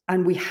politics.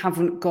 And we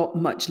haven't got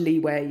much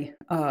leeway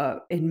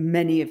in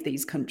many of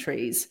these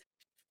countries.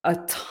 A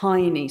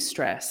tiny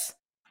stress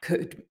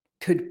could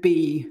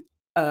be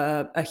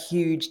a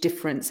huge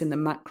difference in the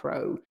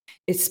macro,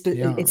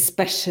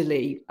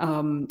 especially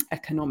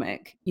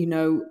economic. You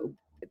know,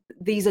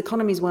 these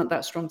economies weren't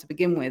that strong to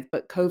begin with,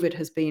 but COVID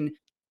has been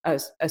a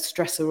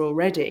stressor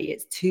already.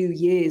 It's 2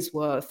 years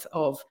worth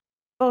of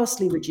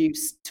vastly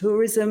reduced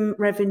tourism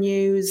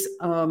revenues,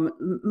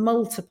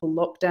 multiple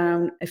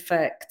lockdown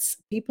effects.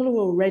 People are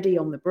already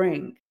on the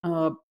brink,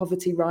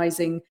 poverty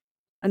rising,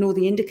 and all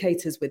the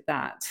indicators with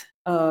that,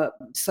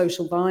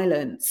 social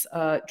violence,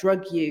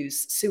 drug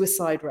use,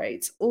 suicide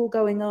rates, all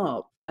going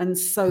up. And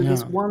so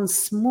this one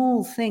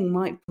small thing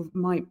might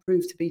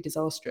prove to be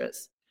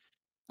disastrous.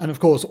 And of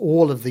course,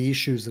 all of the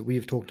issues that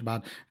we've talked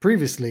about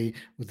previously,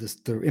 with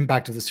the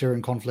impact of the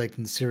Syrian conflict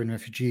and the Syrian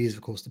refugees,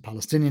 of course, the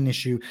Palestinian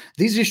issue,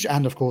 these issues,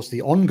 and of course,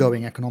 the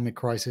ongoing economic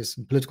crisis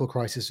and political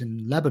crisis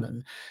in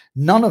Lebanon,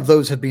 none of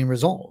those have been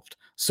resolved.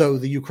 So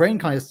the Ukraine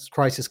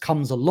crisis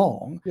comes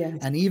along,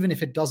 and even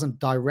if it doesn't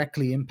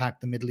directly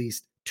impact the Middle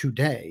East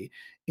today,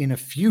 in a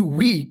few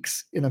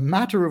weeks, in a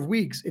matter of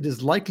weeks, it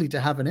is likely to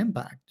have an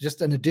impact,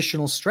 just an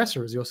additional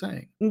stressor, as you're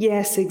saying.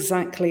 Yes,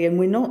 exactly. And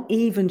we're not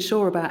even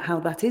sure about how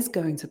that is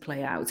going to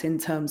play out in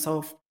terms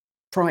of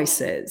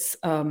prices.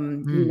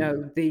 You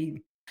know,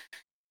 the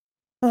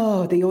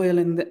oil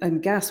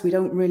and gas, we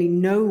don't really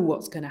know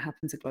what's going to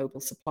happen to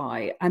global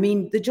supply. I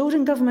mean, the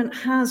Jordan government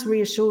has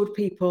reassured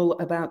people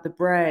about the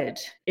bread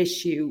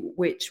issue,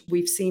 which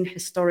we've seen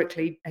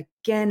historically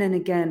again and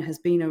again has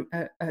been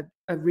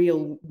a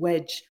real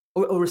wedge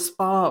or a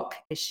spark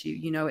issue.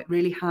 You know, it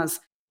really has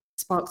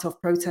sparked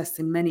off protests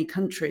in many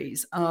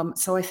countries.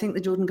 So I think the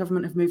Jordan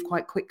government have moved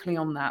quite quickly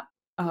on that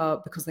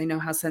because they know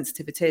how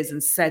sensitive it is,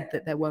 and said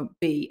that there won't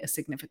be a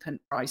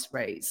significant price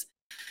raise.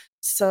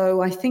 So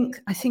I think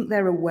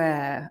they're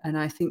aware, and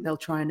I think they'll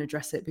try and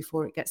address it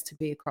before it gets to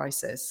be a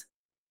crisis.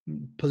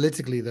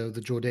 Politically, though,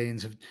 the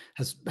Jordanians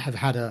have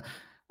had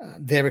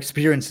their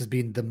experience has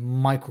been the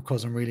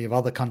microcosm, really, of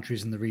other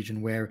countries in the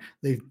region where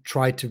they've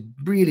tried to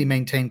really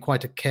maintain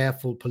quite a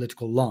careful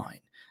political line.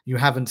 You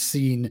haven't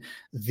seen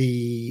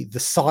the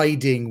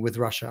siding with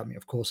Russia. I mean,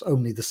 of course,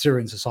 only the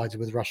Syrians have sided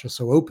with Russia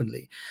so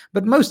openly,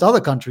 but most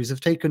other countries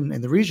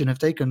in the region have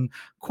taken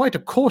quite a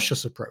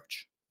cautious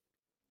approach.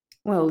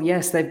 Well,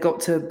 yes, they've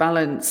got to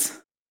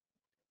balance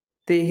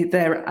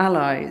their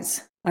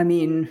allies. I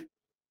mean,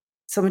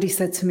 Somebody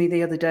said to me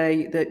the other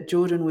day that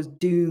Jordan was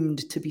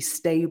doomed to be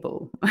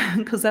stable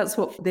because that's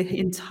what the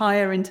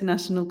entire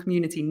international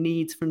community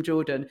needs from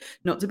Jordan.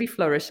 Not to be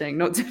flourishing,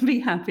 not to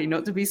be happy,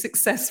 not to be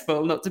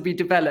successful, not to be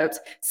developed,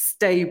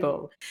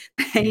 stable.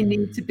 They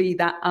need to be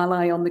that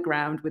ally on the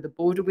ground with a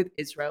border with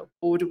Israel,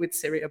 border with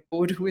Syria,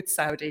 border with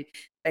Saudi.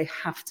 They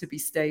have to be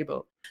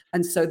stable.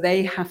 And so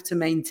they have to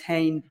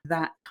maintain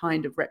that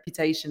kind of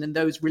reputation and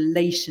those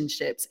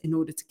relationships in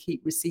order to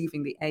keep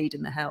receiving the aid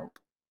and the help.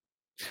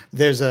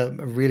 There's a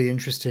really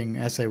interesting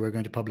essay we're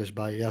going to publish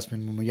by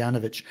Yasmin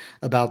Mujanovic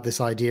about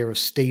this idea of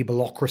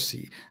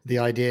stableocracy, the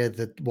idea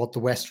that what the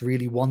West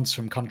really wants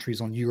from countries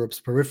on Europe's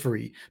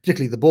periphery,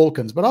 particularly the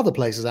Balkans, but other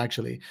places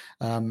actually,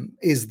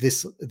 is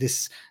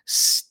this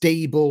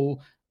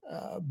stable,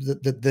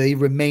 that they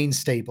remain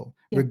stable,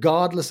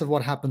 regardless of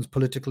what happens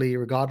politically,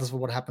 regardless of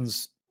what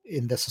happens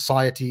in the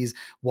societies.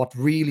 What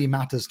really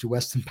matters to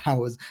Western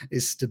powers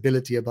is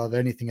stability above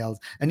anything else.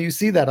 And you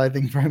see that, I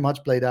think, very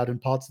much played out in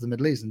parts of the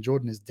Middle East, and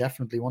Jordan is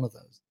definitely one of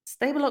those.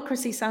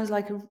 Stableocracy sounds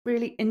like a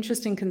really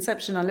interesting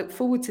conception. I look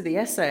forward to the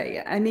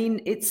essay. I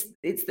mean, it's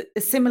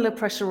a similar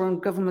pressure on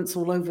governments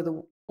all over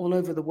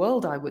the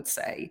world, I would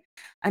say.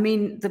 I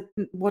mean,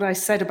 what I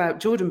said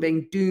about Jordan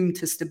being doomed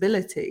to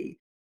stability,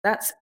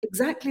 that's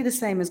exactly the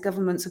same as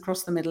governments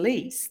across the Middle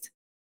East.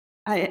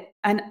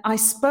 I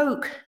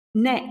spoke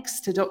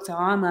next to Dr.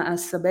 Amr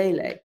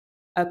al-Sabaileh,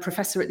 a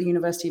professor at the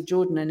University of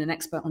Jordan and an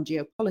expert on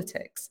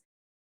geopolitics.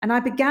 And I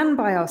began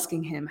by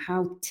asking him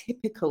how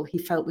typical he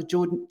felt the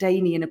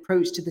Jordanian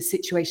approach to the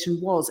situation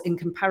was in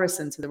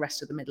comparison to the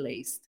rest of the Middle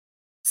East.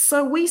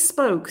 So we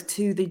spoke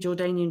to the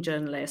Jordanian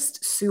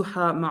journalist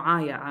Suha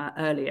Ma'aya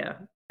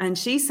earlier, and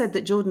she said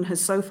that Jordan has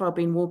so far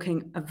been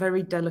walking a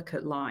very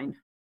delicate line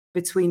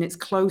between its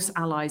close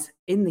allies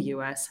in the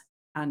US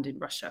and in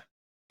Russia.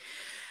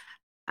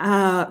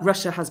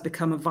 Russia has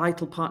become a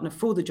vital partner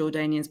for the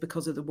Jordanians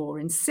because of the war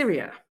in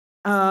Syria.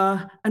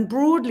 And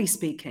broadly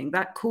speaking,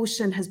 that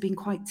caution has been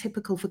quite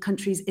typical for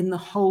countries in the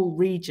whole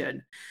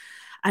region.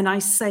 And I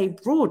say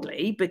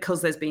broadly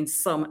because there's been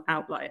some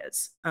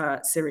outliers.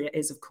 Syria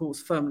is, of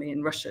course, firmly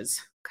in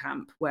Russia's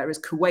camp, whereas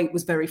Kuwait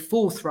was very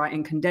forthright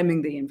in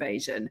condemning the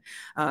invasion,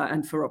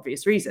 and for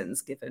obvious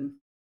reasons, given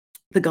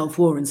the Gulf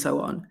War and so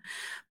on.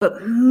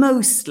 But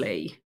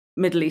mostly,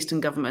 Middle Eastern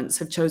governments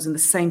have chosen the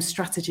same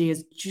strategy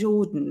as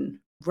Jordan,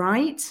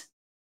 right?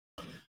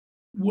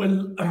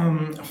 Well,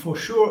 for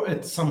sure,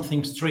 it's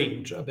something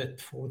strange a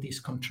bit for these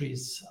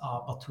countries,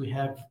 but we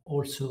have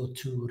also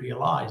to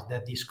realize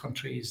that these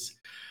countries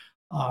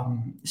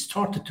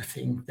started to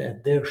think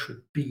that there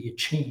should be a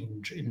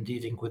change in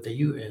dealing with the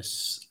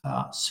US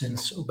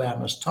since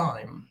Obama's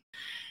time.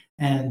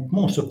 And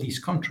most of these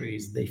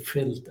countries, they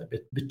felt a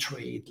bit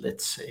betrayed,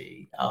 let's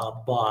say,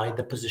 by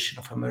the position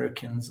of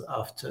Americans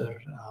after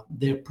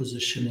their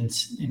position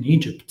in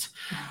Egypt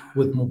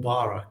with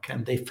Mubarak.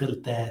 And they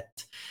felt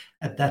that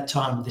at that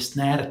time, this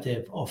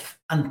narrative of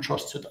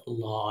untrusted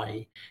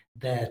ally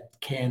that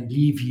can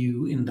leave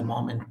you in the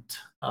moment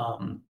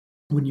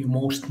when you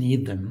most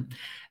need them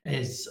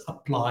is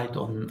applied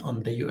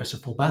on the US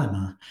of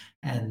Obama.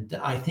 And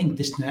I think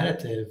this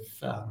narrative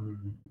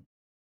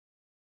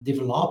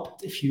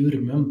developed, if you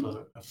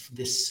remember, of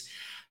this,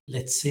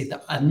 let's say,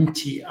 the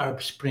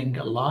anti-Arab Spring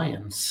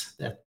alliance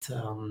that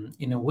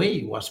in a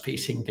way was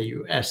facing the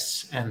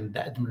US and the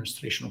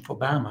administration of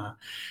Obama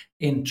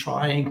in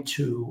trying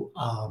to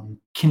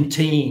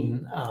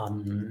contain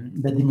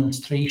the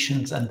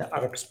demonstrations and the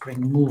Arab Spring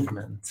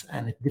movement.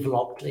 And it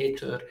developed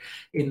later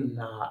in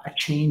a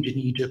change in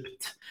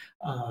Egypt,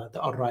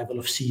 the arrival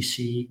of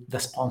Sisi, the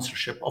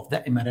sponsorship of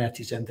the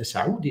Emiratis and the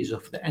Saudis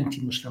of the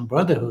anti-Muslim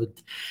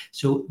Brotherhood.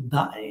 So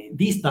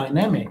these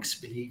dynamics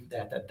believe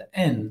that at the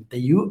end, the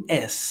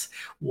US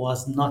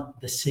was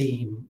not the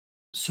same.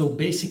 So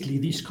basically,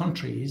 these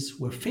countries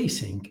were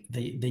facing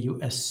the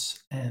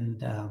US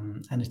and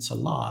its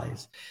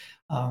allies.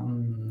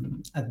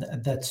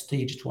 At that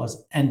stage, it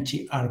was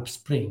anti-Arab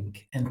Spring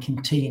and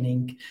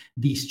containing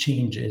these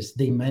changes.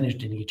 They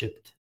managed in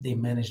Egypt. They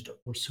managed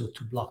also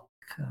to block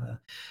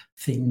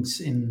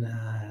things in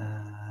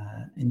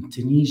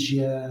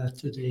Tunisia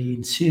today,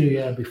 in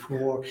Syria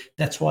before.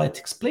 That's why it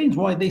explains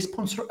why they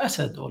sponsor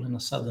Assad all in a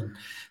sudden.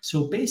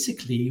 So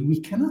basically, we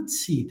cannot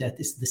see that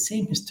it's the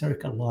same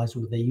historical lies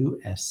with the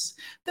US.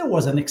 There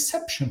was an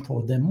exception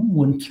for them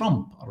when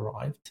Trump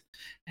arrived,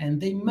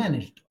 and they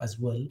managed as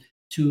well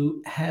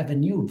to have a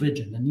new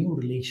vision, a new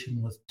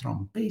relation with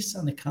Trump based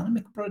on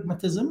economic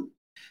pragmatism,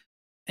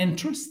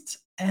 interests,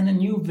 and a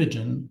new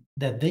vision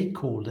that they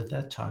called at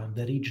that time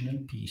the regional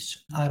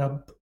peace,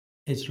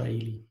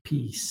 Arab-Israeli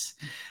peace.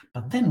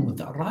 But then with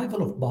the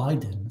arrival of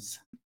Biden's,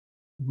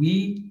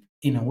 we,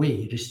 in a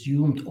way,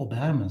 resumed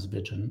Obama's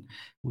vision.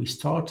 We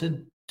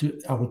started to,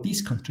 or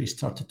these countries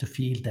started to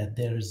feel that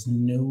there is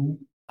no,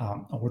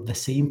 or the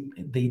same,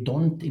 they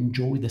don't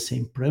enjoy the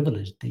same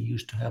privilege they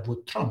used to have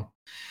with Trump.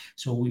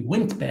 So we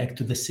went back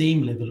to the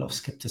same level of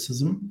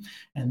skepticism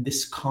and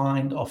this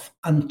kind of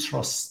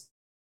untrust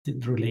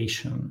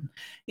relation.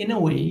 In a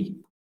way,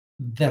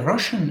 the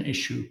Russian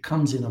issue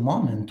comes in a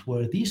moment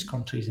where these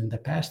countries in the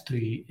past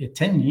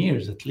 10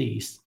 years at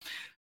least,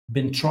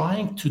 been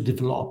trying to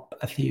develop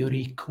a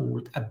theory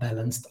called a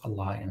balanced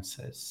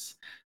alliances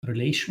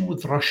relation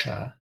with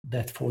Russia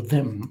that for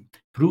them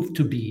proved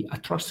to be a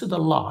trusted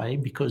ally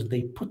because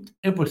they put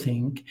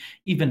everything,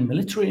 even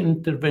military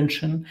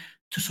intervention,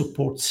 to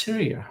support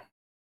Syria,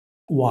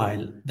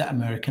 while the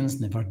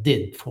Americans never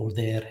did for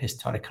their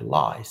historical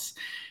allies.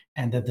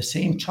 And at the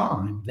same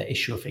time, the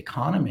issue of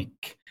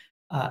economic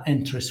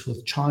interests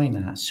with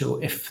China. So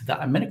if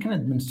the American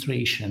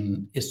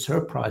administration is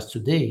surprised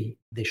today,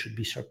 they should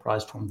be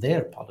surprised from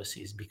their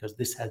policies because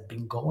this has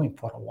been going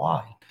for a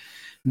while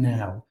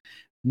now.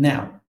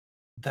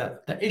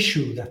 The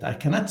issue that I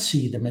cannot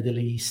see the Middle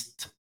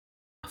East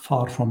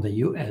far from the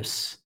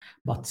US,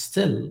 but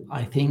still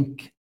I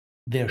think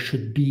there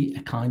should be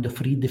a kind of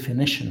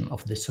redefinition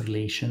of this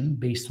relation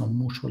based on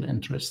mutual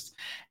interests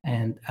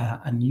and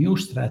a new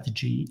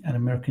strategy, an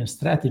American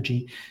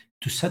strategy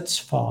to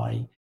satisfy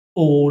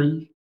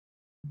all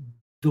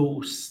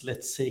those,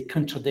 let's say,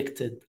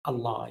 contradicted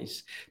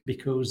allies.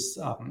 Because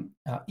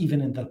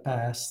even in the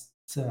past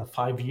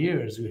 5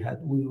 years,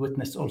 we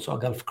witnessed also a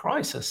Gulf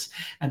crisis,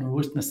 and we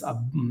witnessed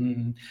a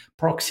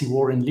proxy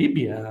war in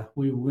Libya.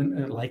 We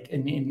went like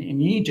in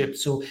Egypt.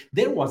 So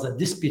there was a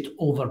dispute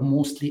over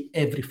mostly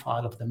every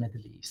file of the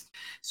Middle East.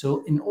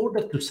 So in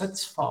order to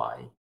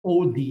satisfy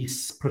all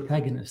these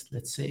protagonists,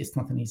 let's say, it's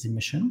not an easy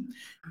mission.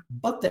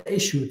 But the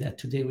issue that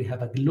today we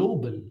have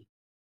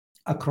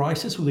a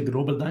crisis with a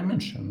global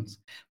dimensions,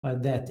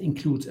 but that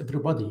includes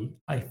everybody.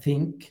 I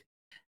think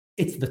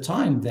it's the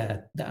time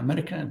that the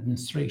American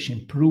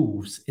administration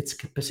proves its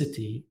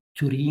capacity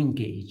to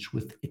re-engage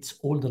with its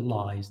old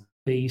allies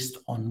based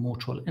on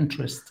mutual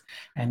interest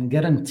and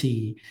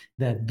guarantee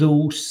that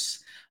those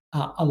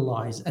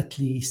allies at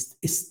least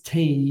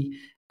stay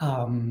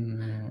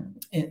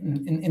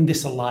in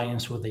this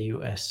alliance with the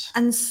US.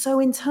 And so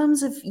in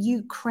terms of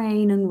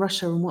Ukraine and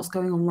Russia and what's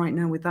going on right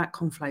now with that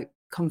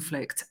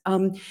conflict,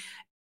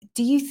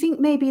 do you think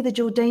maybe the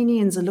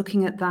Jordanians are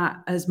looking at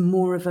that as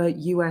more of a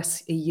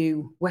US,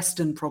 EU,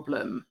 Western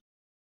problem?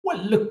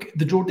 Well, look,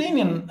 the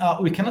Jordanian,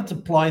 we cannot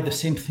apply the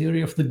same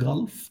theory of the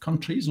Gulf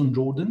countries on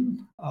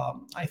Jordan.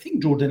 I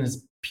think Jordan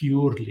is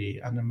purely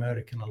an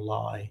American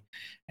ally,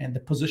 and the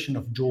position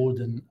of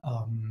Jordan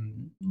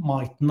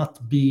might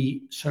not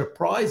be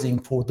surprising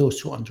for those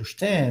who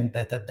understand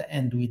that at the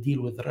end we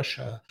deal with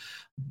Russia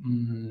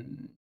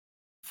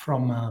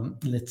from,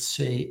 let's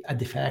say, a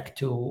de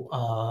facto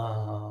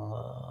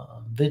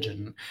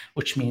vision,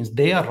 which means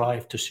they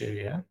arrived to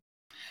Syria.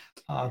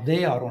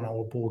 They are on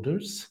our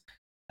borders.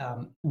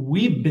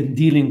 We've been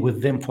dealing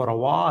with them for a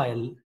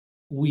while.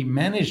 We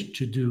managed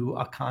to do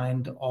a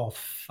kind of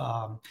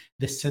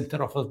the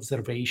center of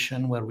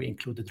observation where we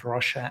included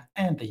Russia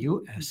and the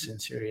US in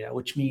Syria,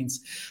 which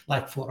means,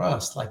 like for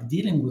us, like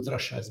dealing with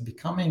Russia is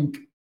becoming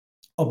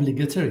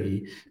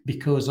obligatory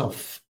because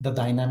of the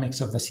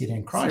dynamics of the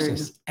Syrian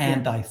crisis.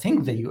 And I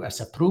think the US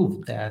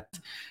approved that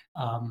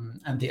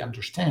and they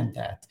understand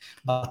that.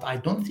 But I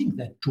don't think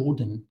that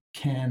Jordan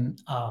can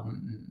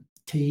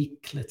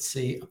take, let's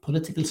say, a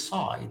political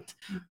side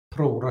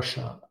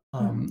pro-Russia.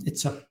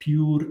 It's a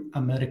pure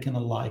American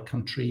ally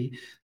country,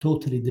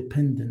 totally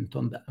dependent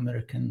on the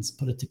Americans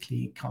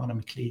politically,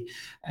 economically.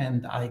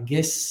 And I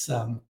guess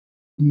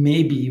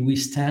maybe we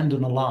stand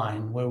on a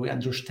line where we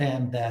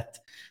understand that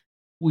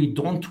we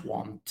don't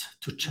want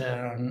to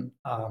turn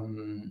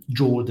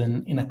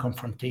Jordan in a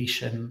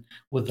confrontation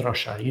with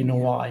Russia. You know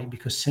why?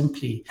 Because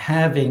simply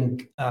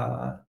having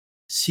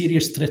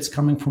serious threats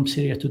coming from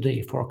Syria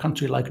today for a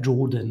country like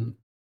Jordan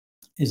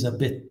is a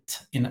bit,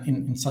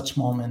 in such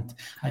moment,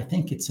 I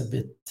think it's a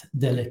bit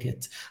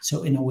delicate.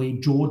 So in a way,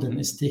 Jordan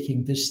is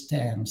taking this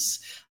stance,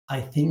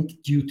 I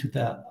think, due to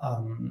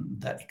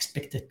the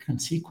expected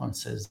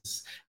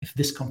consequences if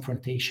this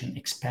confrontation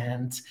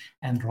expands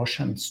and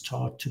Russians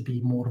start to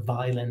be more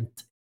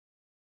violent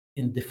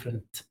in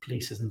different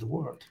places in the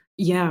world.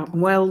 Yeah,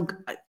 well,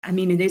 I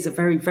mean, it is a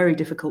very, very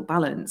difficult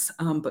balance.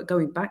 But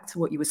going back to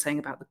what you were saying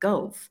about the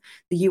Gulf,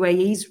 the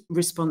UAE's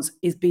response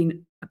has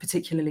been a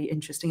particularly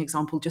interesting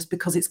example just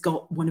because it's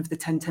got one of the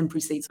 10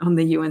 temporary seats on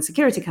the UN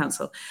Security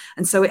Council.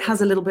 And so it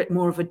has a little bit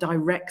more of a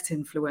direct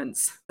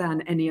influence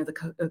than any other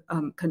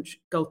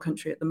Gulf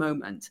country at the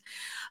moment.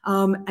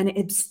 And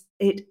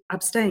it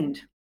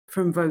abstained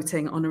from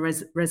voting on a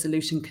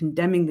resolution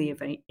condemning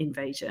the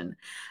invasion,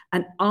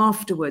 and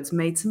afterwards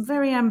made some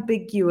very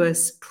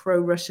ambiguous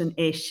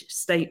pro-Russian-ish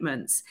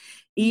statements,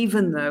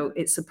 even though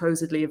it's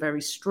supposedly a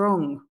very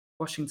strong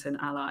Washington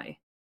ally.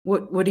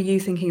 What are you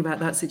thinking about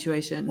that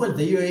situation? Well,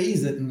 the UAE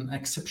is an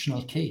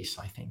exceptional case,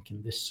 I think,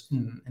 in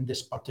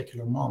this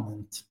particular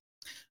moment.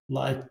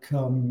 Like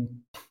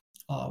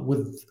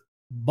with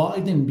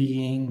Biden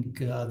being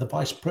the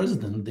vice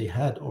president, they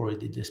had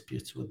already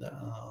disputes with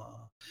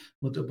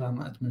with the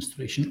Obama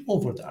administration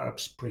over the Arab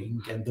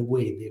Spring and the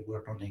way they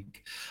were running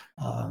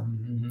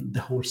the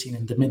whole scene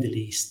in the Middle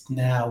East.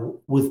 Now,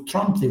 with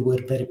Trump, they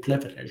were very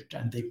privileged,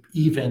 and they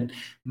even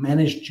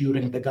managed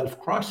during the Gulf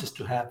crisis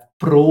to have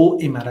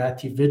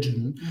pro-Emirati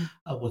vision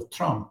with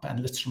Trump.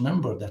 And let's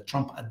remember that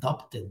Trump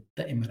adopted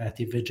the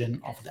Emirati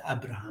vision of the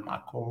Abraham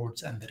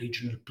Accords and the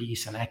regional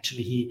peace. And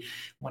actually,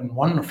 when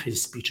one of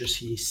his speeches,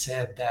 he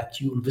said that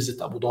you'll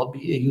visit Abu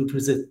Dhabi, you'll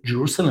visit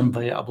Jerusalem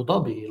via Abu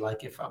Dhabi,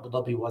 like if Abu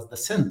Dhabi was the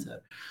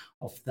center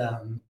of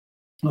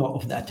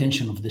the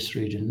attention of this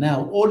region.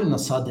 Now, all in a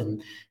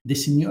sudden,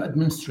 this new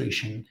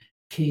administration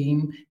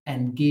came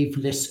and gave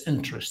less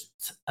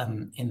interest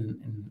in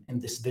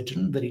this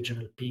vision, the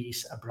regional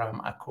peace,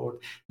 Abraham Accord,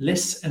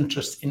 less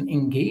interest in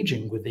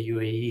engaging with the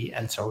UAE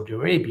and Saudi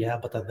Arabia,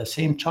 but at the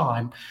same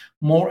time,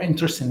 more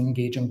interest in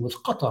engaging with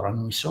Qatar.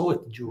 And we saw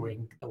it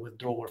during the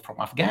withdrawal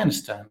from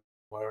Afghanistan,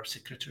 where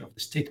Secretary of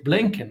State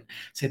Blinken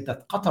said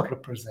that Qatar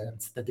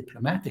represents the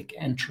diplomatic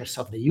interests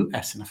of the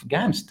US in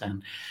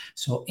Afghanistan.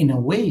 So in a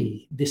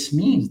way, this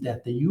means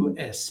that the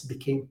US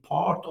became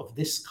part of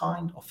this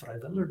kind of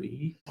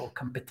rivalry or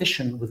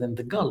competition within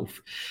the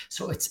Gulf.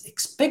 So it's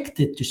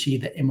expected to see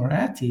the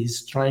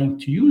Emiratis trying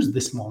to use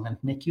this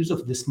moment, make use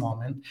of this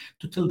moment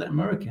to tell the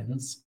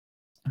Americans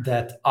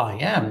that I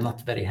am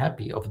not very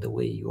happy of the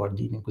way you are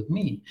dealing with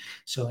me.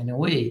 So in a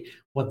way,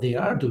 what they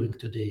are doing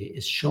today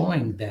is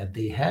showing that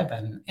they have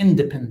an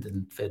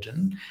independent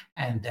vision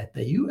and that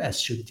the US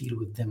should deal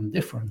with them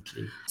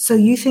differently. So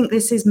you think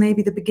this is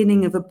maybe the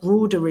beginning of a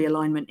broader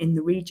realignment in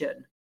the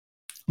region?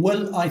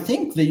 Well, I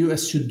think the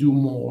US should do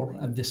more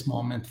at this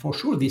moment. For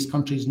sure, these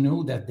countries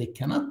know that they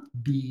cannot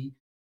be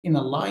in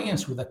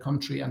alliance with a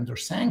country under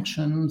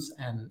sanctions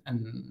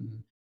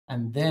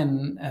and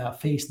then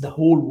face the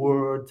whole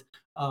world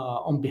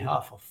on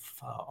behalf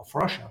of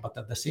Russia. But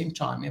at the same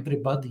time,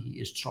 everybody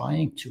is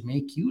trying to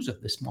make use of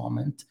this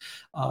moment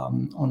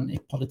on a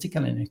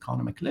political and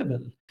economic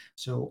level.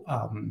 So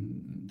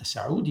the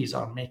Saudis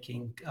are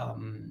making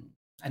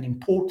an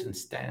important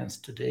stance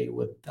today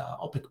with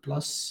OPEC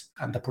Plus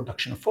and the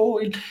production of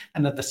oil.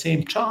 And at the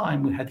same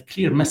time, we had a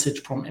clear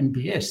message from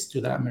MBS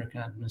to the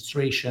American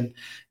administration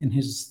in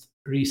his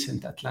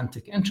recent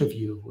Atlantic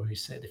interview, where he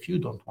said, if you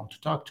don't want to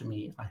talk to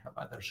me, I have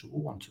others who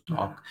want to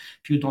talk.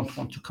 If you don't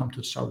want to come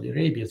to Saudi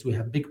Arabia, we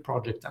have big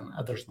projects and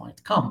others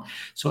might come.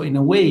 So in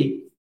a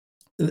way,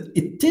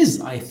 it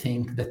is, I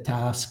think, the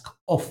task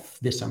of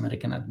this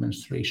American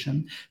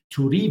administration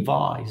to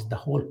revise the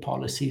whole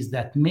policies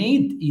that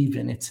made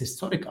even its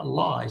historic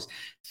allies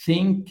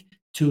think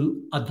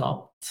to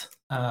adopt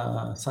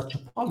such a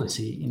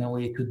policy, in a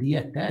way to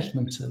detach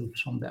themselves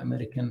from the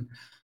American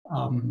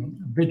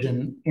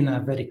vision in a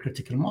very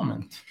critical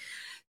moment.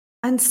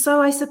 And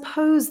so I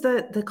suppose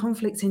that the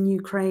conflict in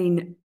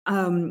Ukraine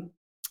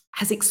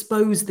has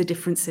exposed the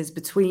differences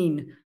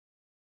between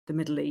the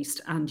Middle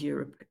East and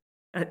Europe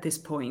at this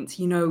point.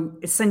 You know,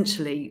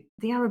 essentially,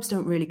 the Arabs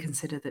don't really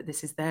consider that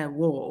this is their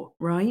war,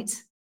 right?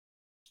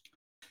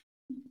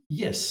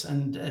 Yes,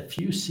 and if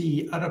you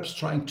see Arabs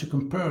trying to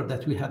compare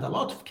that, we had a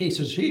lot of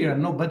cases here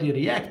and nobody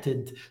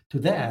reacted to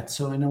that.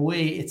 So in a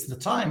way, it's the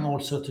time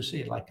also to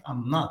say, like,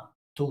 I'm not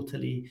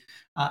totally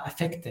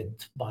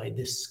affected by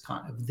this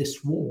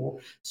war.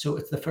 So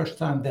it's the first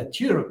time that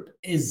Europe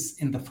is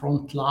in the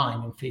front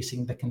line in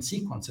facing the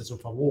consequences of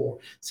a war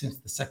since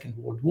the Second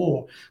World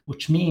War,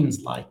 which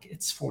means, like,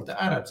 it's for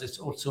the Arabs, it's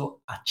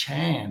also a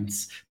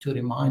chance to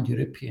remind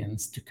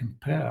Europeans to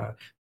compare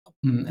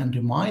and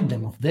remind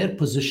them of their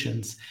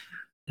positions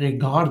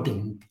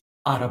regarding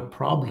Arab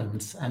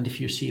problems. And if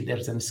you see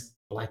there's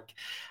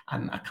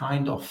a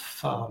kind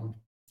of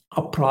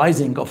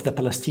uprising of the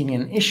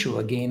Palestinian issue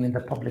again in the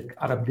public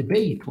Arab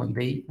debate,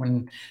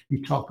 when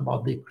you talk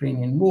about the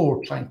Ukrainian war,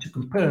 trying to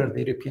compare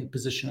the European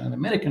position and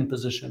American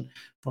position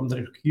from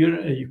the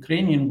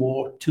Ukrainian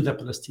war to the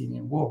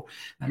Palestinian war.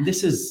 And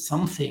this is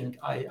something,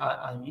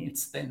 I mean,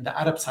 it's in the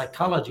Arab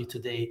psychology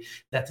today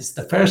that it's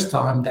the first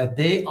time that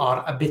they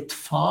are a bit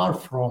far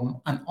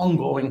from an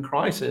ongoing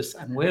crisis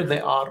and where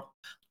they are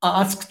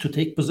asked to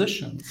take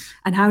positions.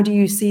 And how do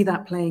you see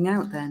that playing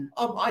out then?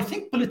 I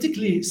think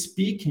politically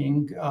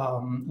speaking,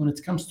 when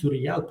it comes to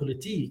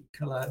realpolitik,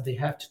 they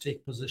have to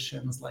take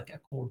positions like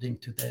according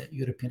to the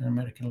European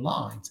American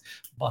lines.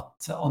 But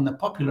on a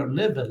popular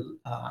level,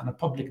 on a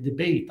public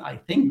debate, I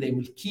think they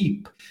will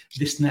keep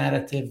this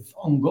narrative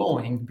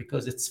ongoing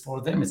because it's for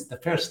them, it's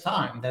the first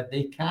time that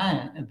they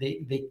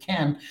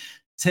can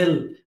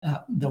tell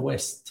the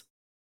West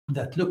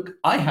that, look,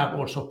 I have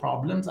also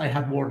problems. I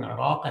had war in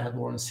Iraq, I had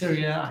war in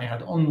Syria, I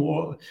had own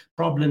war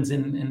problems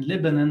in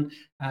Lebanon.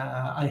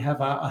 I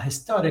have a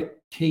historic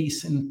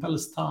case in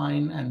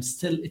Palestine, and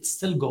it's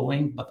still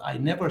going, but I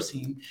never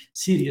seen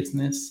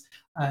seriousness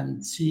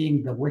and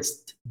seeing the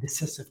West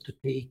decisive to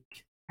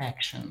take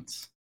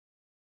actions.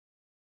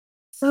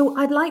 So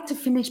I'd like to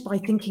finish by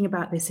thinking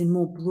about this in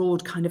more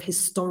broad kind of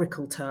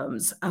historical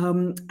terms.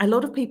 A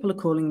lot of people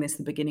are calling this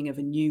the beginning of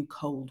a new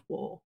Cold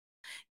War.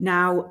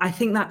 Now, I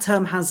think that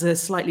term has a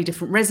slightly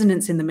different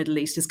resonance in the Middle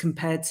East as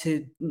compared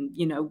to,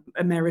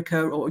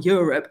 America or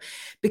Europe,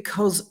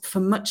 because for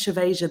much of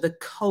Asia, the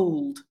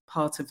cold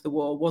part of the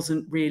war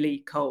wasn't really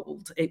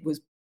cold. It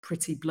was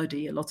pretty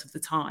bloody a lot of the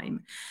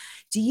time.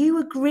 Do you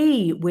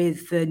agree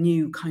with the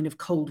new kind of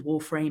Cold War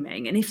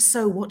framing? And if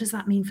so, what does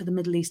that mean for the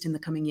Middle East in the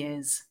coming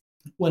years?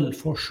 Well,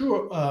 for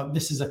sure,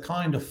 this is a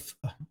kind of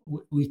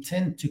we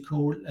tend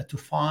to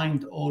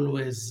find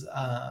always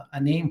a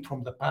name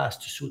from the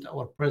past to suit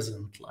our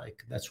present.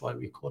 Like that's why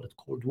we call it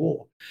Cold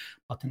War.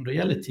 But in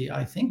reality,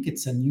 I think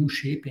it's a new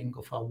shaping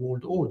of our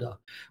world order,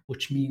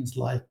 which means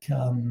I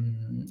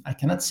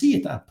cannot see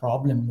it a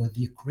problem with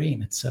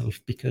Ukraine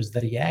itself because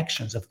the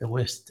reactions of the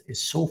West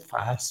is so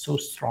fast, so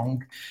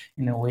strong,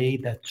 in a way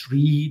that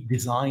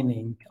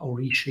redesigning or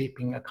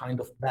reshaping a kind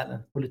of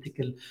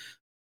political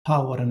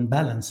power and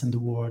balance in the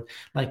world.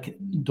 Like,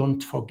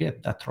 don't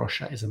forget that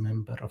Russia is a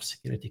member of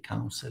Security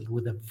Council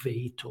with a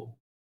veto,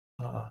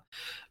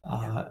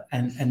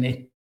 and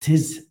it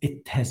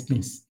has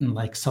been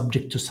like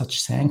subject to such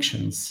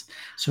sanctions.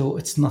 So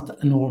it's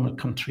not a normal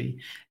country,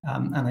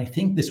 and I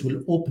think this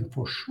will open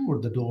for sure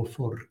the door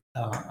for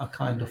a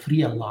kind of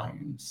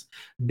realliance,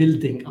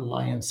 building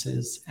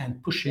alliances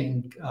and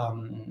pushing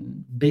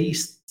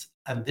based.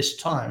 And this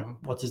time,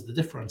 what is the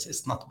difference?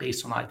 It's not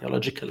based on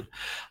ideological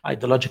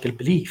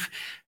belief.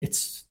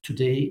 It's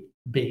today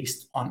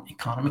based on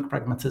economic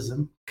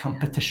pragmatism,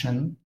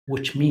 competition,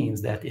 which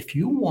means that if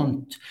you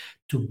want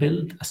to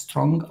build a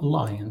strong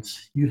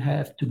alliance, you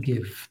have to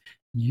give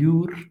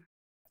your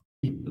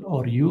people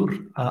or your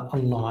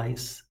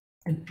allies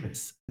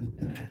interests and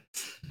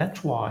benefits.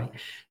 That's why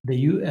the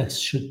US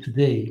should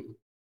today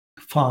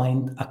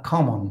find a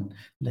common,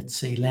 let's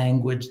say,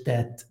 language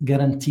that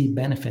guarantee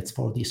benefits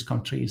for these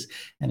countries.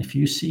 And if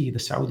you see, the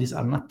Saudis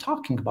are not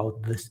talking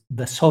about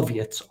the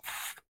Soviets,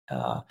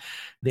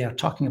 they are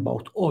talking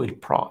about oil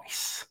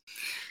price.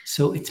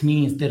 So it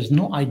means there's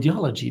no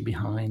ideology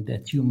behind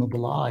that you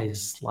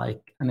mobilize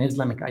like an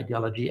Islamic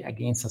ideology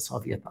against a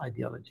Soviet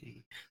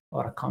ideology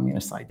or a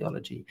communist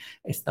ideology.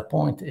 The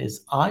point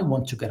is, I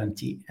want to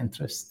guarantee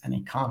interests and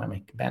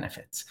economic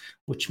benefits,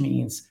 which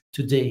means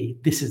today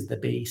this is the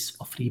base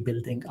of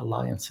rebuilding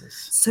alliances.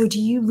 So do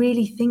you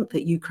really think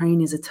that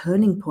Ukraine is a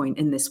turning point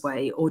in this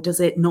way, or does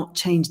it not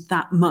change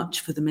that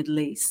much for the Middle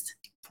East?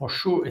 For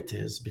sure it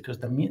is, because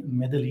the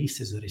Middle East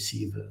is a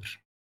receiver.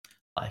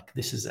 Like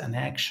this is an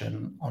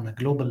action on a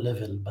global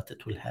level, but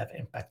it will have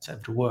impacts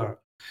everywhere,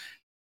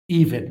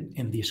 even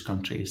in these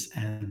countries.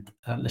 And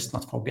let's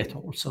not forget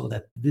also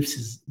that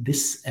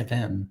this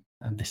event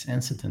and this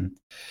incident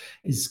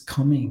is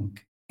coming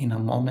in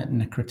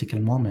a critical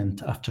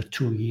moment after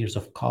 2 years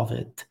of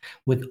COVID,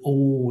 with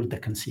all the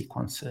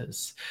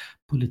consequences,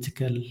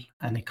 political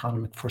and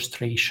economic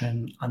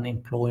frustration,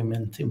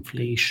 unemployment,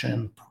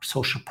 inflation,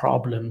 social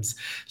problems.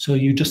 So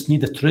you just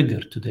need a trigger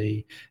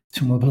today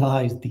to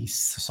mobilize these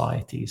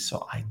societies.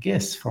 So I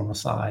guess from a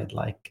side,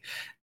 like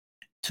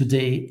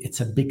today,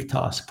 it's a big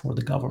task for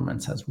the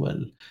governments as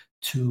well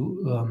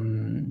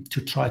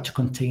to try to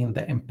contain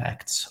the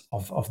impacts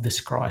of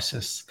this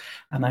crisis.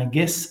 And I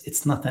guess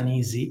it's not an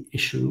easy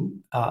issue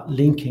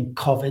linking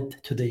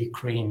COVID to the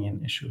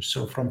Ukrainian issue.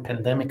 So from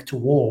pandemic to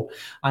war,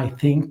 I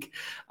think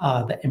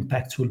the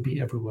impacts will be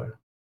everywhere.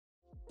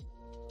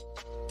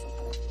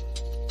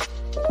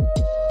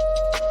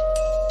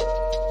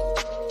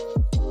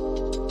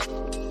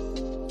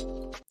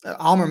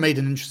 Almer made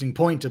an interesting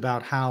point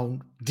about how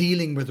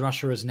dealing with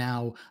Russia has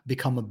now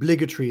become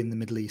obligatory in the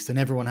Middle East, and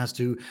everyone has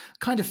to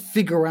kind of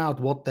figure out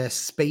what their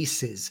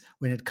space is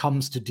when it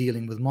comes to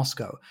dealing with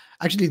Moscow.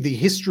 Actually, the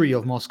history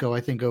of Moscow,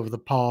 I think, over the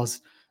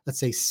past, let's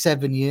say,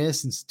 7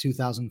 years, since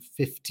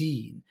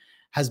 2015,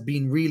 has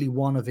been really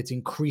one of its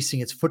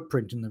increasing its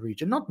footprint in the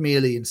region, not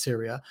merely in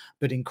Syria,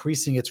 but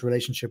increasing its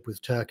relationship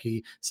with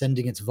Turkey,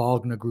 sending its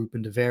Wagner group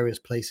into various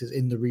places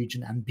in the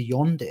region and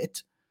beyond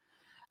it.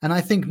 And I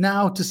think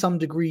now, to some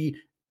degree,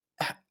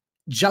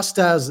 just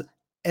as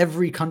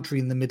every country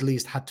in the Middle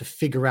East had to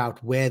figure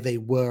out where they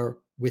were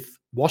with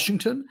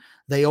Washington,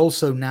 they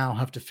also now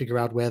have to figure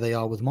out where they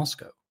are with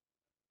Moscow.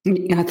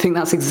 I think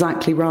that's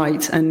exactly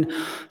right. And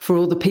for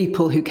all the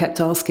people who kept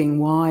asking,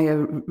 why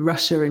are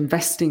Russia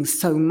investing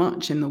so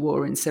much in the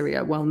war in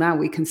Syria? Well, now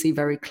we can see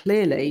very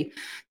clearly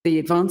the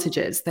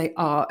advantages. They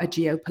are a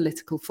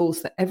geopolitical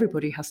force that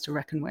everybody has to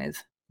reckon with.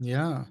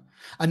 Yeah.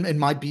 And it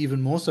might be even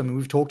more so. I mean,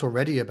 we've talked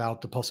already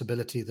about the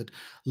possibility that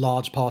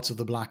large parts of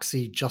the Black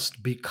Sea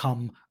just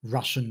become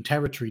Russian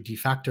territory, de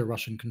facto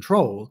Russian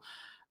control.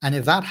 And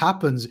if that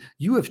happens,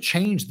 you have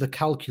changed the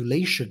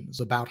calculations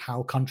about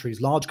how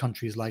large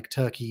countries like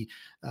Turkey,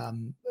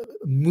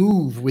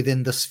 move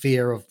within the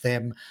sphere of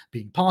them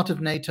being part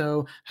of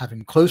NATO,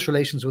 having close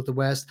relations with the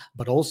West,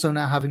 but also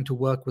now having to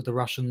work with the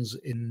Russians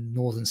in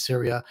northern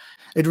Syria.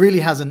 It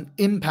really has an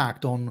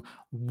impact on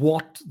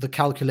what the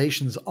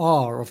calculations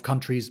are of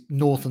countries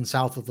north and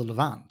south of the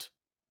Levant.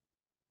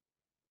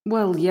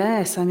 Well,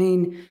 yes. I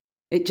mean,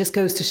 it just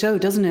goes to show,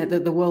 doesn't it,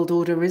 that the world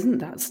order isn't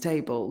that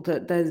stable,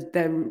 that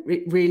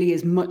it really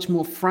is much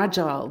more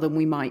fragile than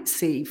we might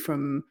see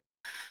from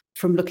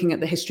from looking at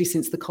the history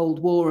since the Cold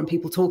War and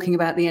people talking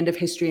about the end of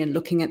history and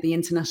looking at the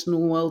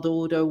international world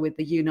order with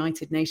the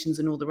United Nations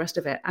and all the rest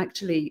of it,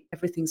 actually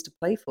everything's to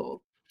play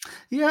for.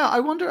 Yeah,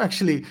 I wonder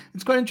actually,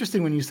 it's quite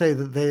interesting when you say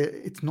that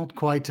it's not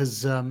quite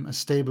as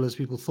stable as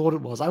people thought it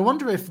was. I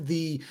wonder if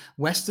the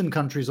Western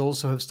countries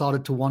also have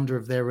started to wonder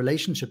if their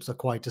relationships are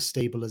quite as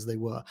stable as they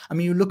were. I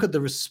mean, you look at the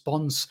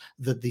response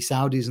that the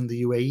Saudis and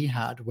the UAE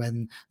had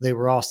when they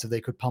were asked if they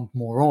could pump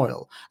more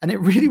oil. And it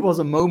really was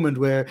a moment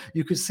where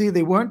you could see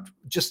they weren't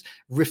just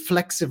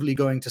reflexively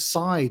going to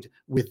side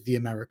with the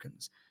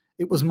Americans.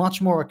 It was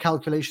much more a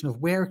calculation of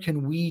where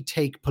can we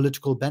take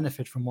political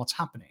benefit from what's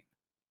happening.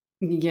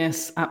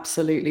 Yes,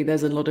 absolutely.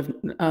 There's a lot of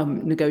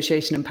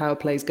negotiation and power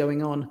plays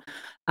going on.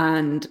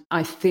 And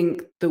I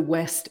think the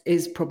West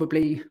is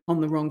probably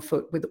on the wrong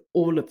foot with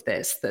all of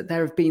this, that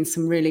there have been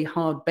some really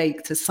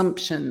hard-baked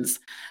assumptions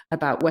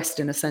about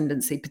Western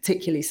ascendancy,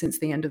 particularly since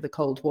the end of the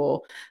Cold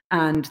War,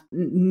 and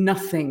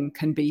nothing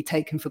can be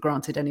taken for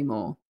granted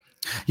anymore.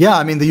 Yeah,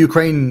 I mean, the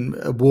Ukraine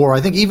war,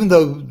 I think even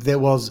though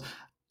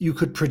you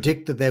could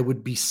predict that there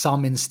would be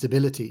some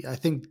instability, I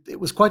think it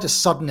was quite a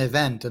sudden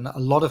event. And a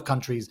lot of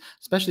countries,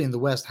 especially in the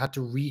West, had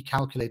to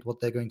recalculate what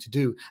they're going to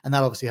do. And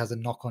that obviously has a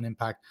knock-on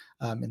impact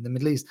in the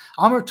Middle East.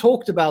 Amr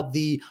talked about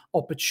the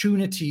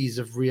opportunities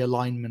of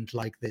realignment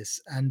like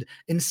this. And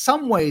in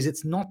some ways,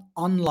 it's not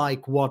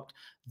unlike what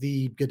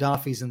the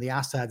Gaddafis and the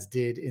Assads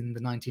did in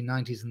the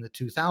 1990s and the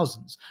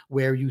 2000s,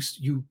 where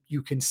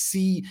you can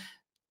see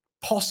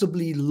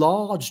possibly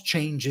large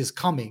changes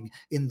coming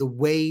in the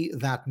way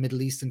that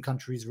Middle Eastern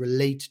countries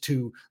relate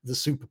to the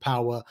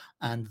superpower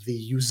and the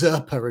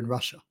usurper in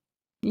Russia.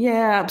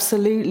 Yeah,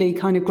 absolutely.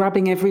 Kind of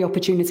grabbing every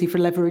opportunity for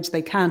leverage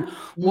they can,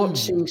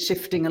 watching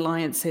shifting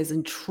alliances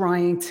and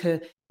trying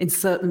to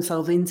insert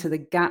themselves into the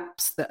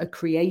gaps that are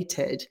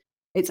created.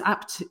 It's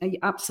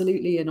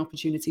absolutely an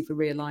opportunity for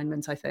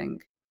realignment, I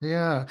think.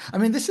 Yeah. I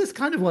mean, this is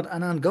kind of what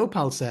Anand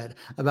Gopal said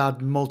about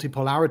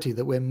multipolarity,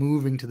 that we're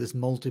moving to this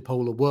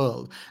multipolar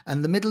world.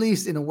 And the Middle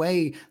East, in a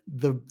way,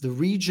 the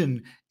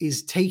region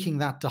is taking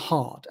that to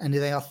heart. And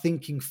they are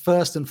thinking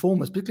first and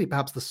foremost, particularly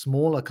perhaps the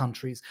smaller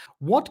countries,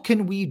 what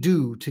can we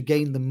do to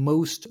gain the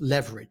most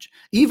leverage?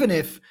 Even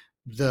if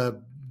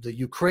the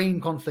Ukraine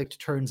conflict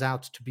turns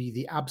out to be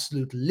the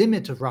absolute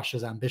limit of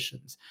Russia's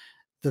ambitions,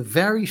 the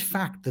very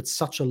fact that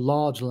such a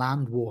large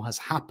land war has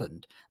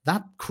happened,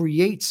 that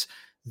creates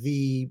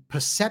the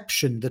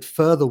perception that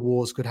further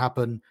wars could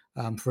happen,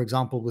 for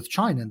example, with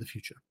China in the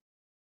future.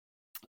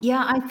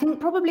 Yeah, I think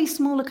probably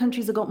smaller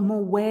countries have got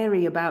more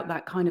wary about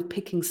that kind of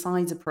picking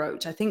sides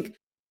approach. I think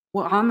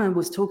what Amr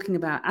was talking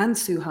about, and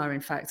Suha, in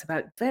fact,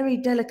 about very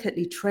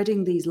delicately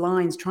treading these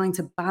lines, trying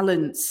to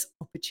balance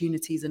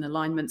opportunities and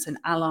alignments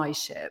and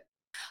allyship.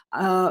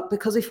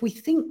 Because if we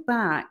think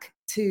back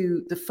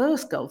to the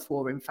first Gulf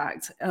War, in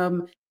fact,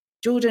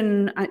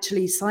 Jordan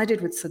actually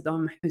sided with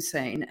Saddam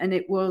Hussein, and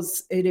it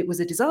was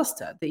a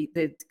disaster. The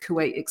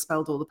Kuwait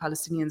expelled all the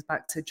Palestinians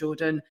back to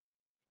Jordan.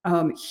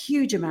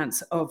 Huge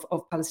amounts of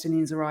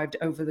Palestinians arrived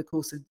over the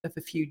course of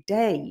a few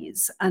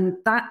days, and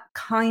that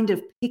kind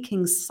of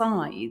picking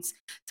sides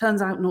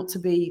turns out not to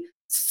be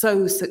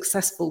so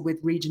successful with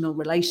regional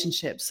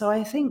relationships. So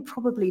I think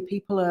probably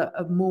people are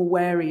more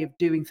wary of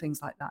doing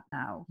things like that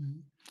now.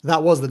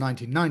 That was the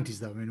 1990s,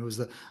 though. I mean, it was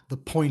the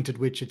point at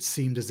which it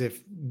seemed as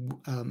if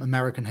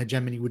American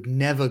hegemony would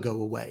never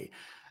go away.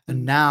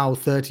 And now,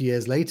 30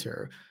 years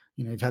later,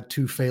 you've had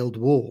two failed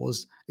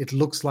wars. It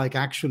looks like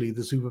actually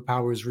the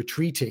superpower is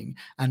retreating,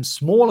 and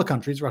smaller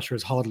countries, Russia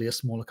is hardly a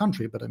smaller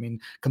country, but I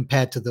mean,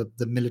 compared to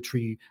the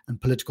military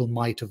and political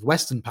might of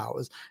Western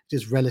powers, it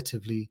is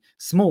relatively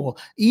small.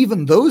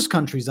 Even those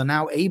countries are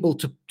now able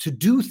to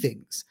do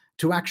things,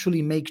 to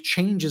actually make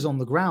changes on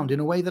the ground in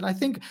a way that I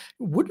think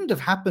certainly wouldn't have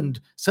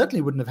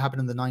happened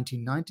in the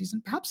 1990s,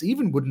 and perhaps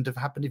even wouldn't have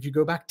happened if you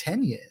go back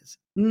 10 years.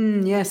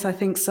 Yes, I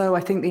think so.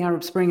 I think the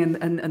Arab Spring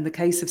and the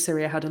case of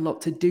Syria had a lot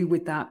to do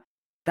with that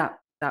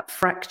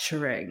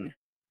fracturing.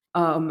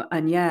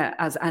 And yeah,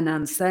 as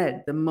Anand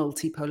said, the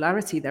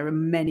multipolarity, there are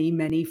many,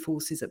 many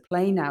forces at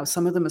play now.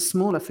 Some of them are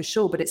smaller for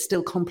sure, but it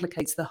still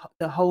complicates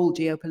the whole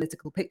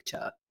geopolitical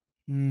picture.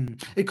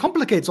 It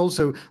complicates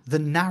also the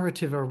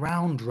narrative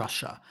around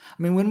Russia.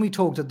 I mean, when we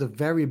talked at the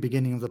very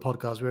beginning of the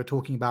podcast, we were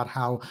talking about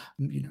how,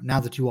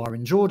 now that you are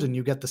in Jordan,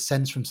 you get the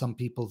sense from some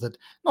people that,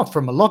 not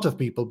from a lot of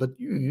people, but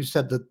you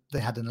said that they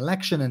had an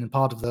election, and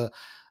part of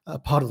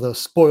the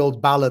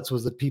spoiled ballots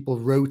was that people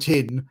wrote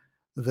in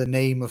the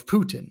name of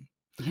Putin.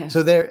 Yes.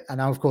 So and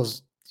now, of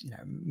course,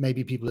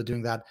 maybe people are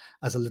doing that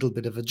as a little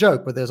bit of a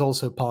joke, but there's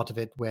also part of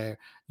it where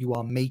you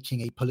are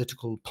making a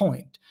political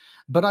point.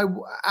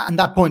 And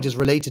that point is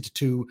related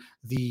to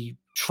the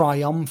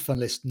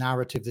triumphalist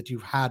narrative that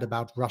you've had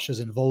about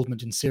Russia's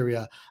involvement in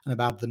Syria and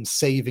about them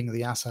saving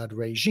the Assad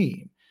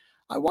regime.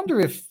 I wonder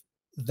if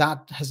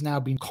that has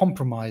now been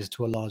compromised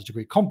to a large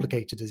degree,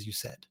 complicated, as you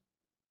said.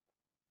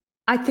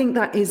 I think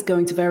that is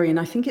going to vary, and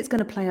I think it's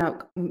going to play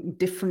out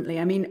differently.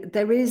 I mean,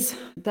 there is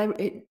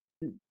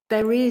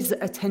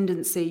a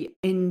tendency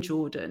in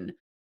Jordan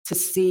to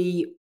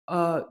see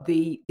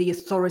the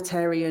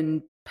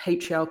authoritarian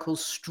patriarchal,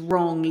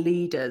 strong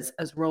leaders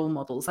as role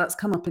models. That's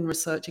come up in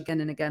research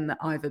again and again that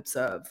I've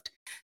observed.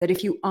 That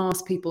if you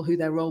ask people who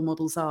their role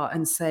models are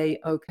and say,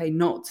 okay,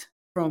 not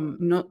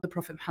the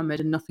Prophet Muhammad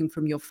and nothing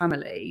from your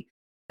family,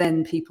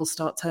 then people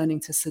start turning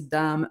to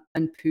Saddam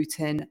and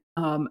Putin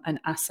and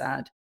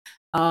Assad.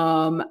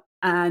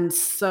 And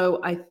so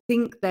I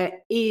think there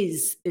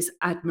is this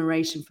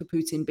admiration for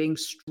Putin being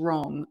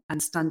strong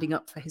and standing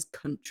up for his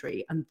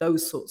country and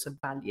those sorts of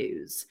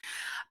values.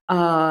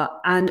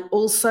 And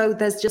also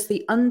there's just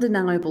the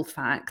undeniable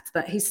fact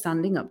that he's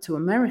standing up to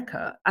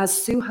America. As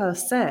Suha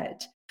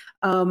said,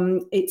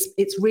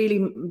 it's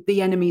really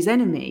the enemy's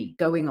enemy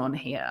going on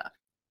here,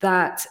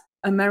 that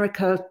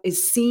America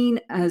is seen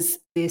as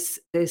this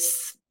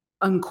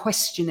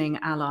unquestioning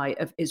ally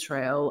of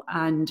Israel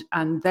and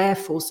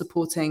therefore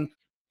supporting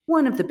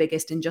one of the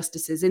biggest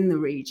injustices in the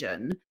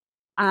region.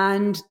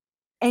 And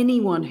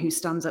anyone who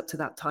stands up to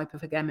that type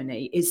of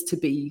hegemony is to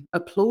be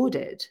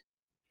applauded.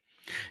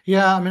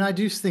 Yeah, I mean, I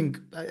do think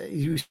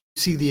you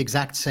see the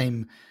exact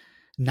same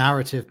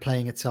narrative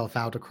playing itself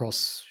out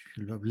across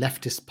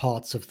leftist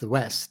parts of the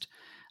West.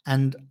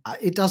 And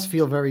it does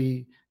feel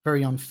very,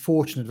 very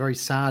unfortunate, very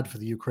sad for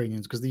the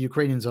Ukrainians, because the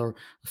Ukrainians are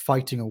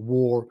fighting a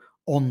war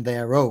on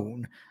their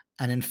own.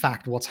 And in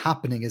fact, what's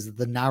happening is that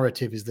the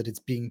narrative is that it's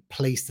being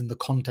placed in the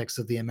context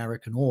of the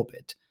American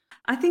orbit.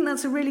 I think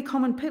that's a really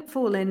common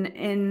pitfall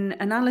in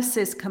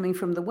analysis coming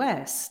from the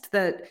West,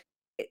 that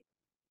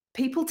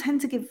people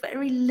tend to give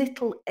very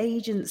little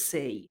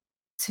agency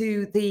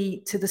to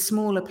the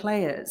smaller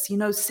players.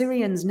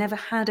 Syrians never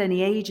had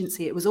any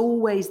agency. It was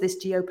always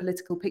this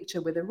geopolitical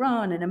picture with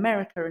Iran and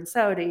America and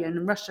Saudi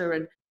and Russia,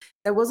 and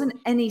there wasn't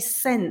any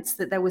sense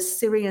that there were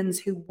Syrians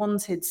who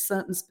wanted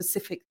certain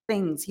specific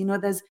things.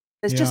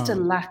 There's just a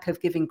lack of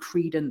giving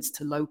credence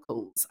to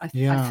locals, I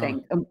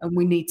think, and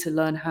we need to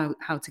learn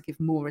how to give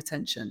more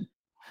attention.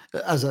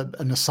 As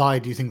an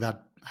aside, do you think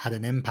that had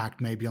an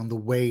impact maybe on the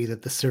way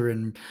that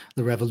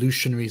the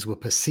revolutionaries were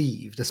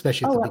perceived,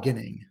 especially at the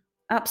beginning?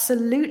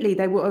 Absolutely.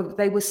 They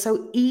were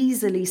so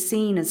easily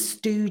seen as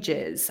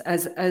stooges,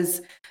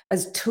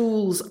 as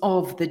tools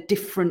of the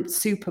different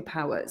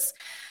superpowers.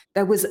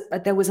 There was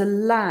a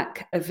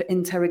lack of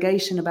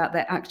interrogation about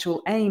their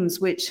actual aims,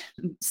 which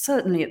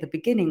certainly at the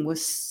beginning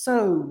was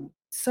so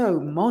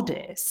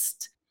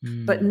modest.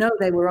 But no,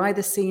 they were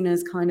either seen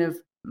as kind of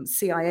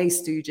CIA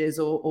stooges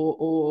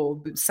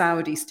or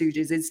Saudi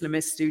stooges,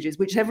 Islamist stooges,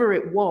 whichever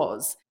it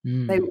was.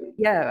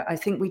 I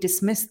think we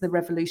dismissed the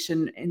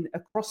revolution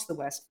across the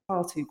West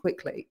far too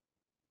quickly.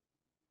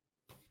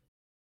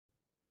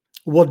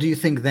 What do you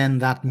think then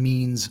that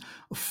means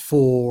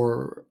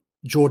for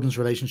Jordan's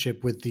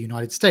relationship with the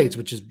United States,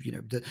 which is,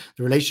 the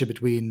relationship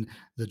between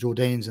the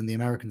Jordanians and the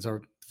Americans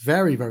are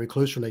very, very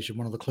close relationship,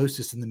 one of the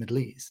closest in the Middle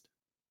East?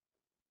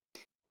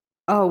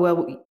 Oh,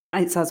 well,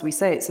 it's as we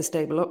say, it's a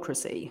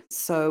stableocracy.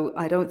 So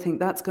I don't think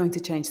that's going to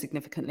change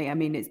significantly. I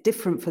mean, it's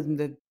different from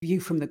the view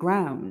from the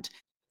ground,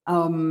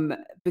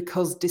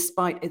 because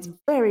despite its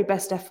very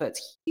best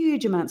efforts,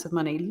 huge amounts of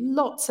money,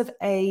 lots of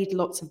aid,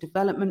 lots of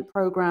development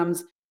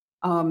programs,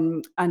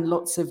 and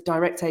lots of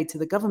direct aid to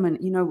the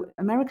government.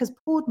 America's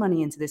poured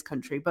money into this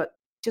country, but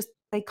just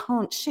they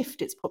can't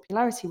shift its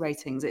popularity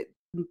ratings. It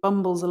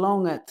bumbles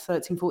along at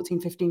 13,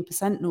 14,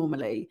 15%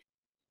 normally.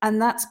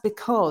 And that's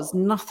because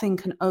nothing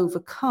can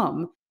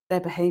overcome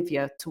their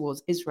behavior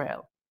towards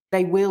Israel.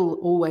 They will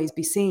always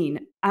be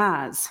seen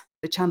as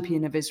the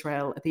champion of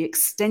Israel, the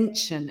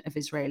extension of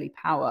Israeli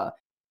power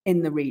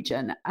in the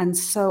region. And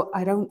so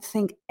I don't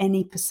think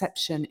any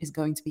perception is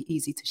going to be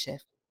easy to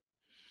shift.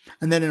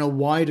 And then in a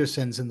wider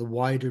sense, in the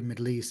wider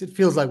Middle East, it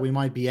feels like we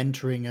might be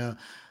entering a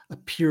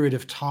period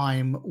of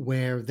time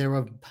where there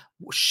are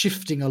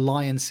shifting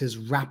alliances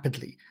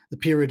rapidly, the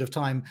period of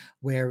time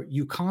where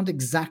you can't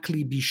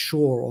exactly be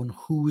sure on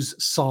whose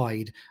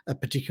side a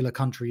particular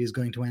country is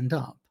going to end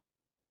up.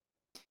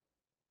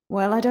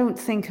 Well, I don't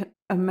think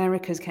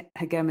America's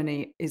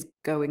hegemony is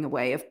going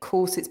away. Of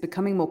course, it's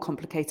becoming more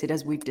complicated,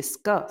 as we've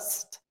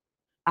discussed.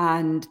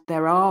 And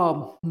there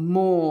are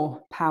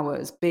more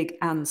powers, big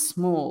and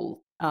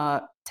small,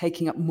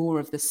 taking up more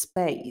of the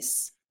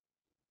space.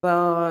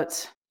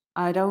 But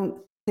I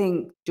don't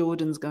think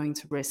Jordan's going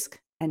to risk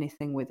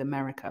anything with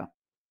America.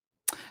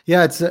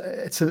 Yeah, it's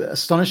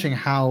astonishing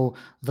how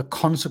the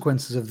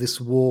consequences of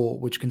this war,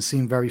 which can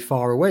seem very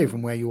far away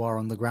from where you are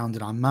on the ground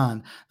in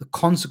Amman, the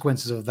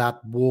consequences of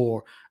that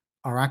war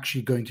are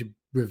actually going to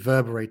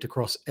reverberate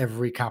across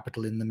every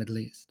capital in the Middle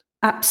East.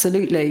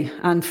 Absolutely.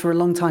 And for a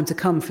long time to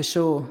come, for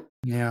sure.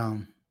 Yeah.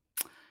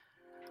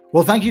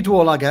 Well, thank you to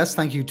all our guests.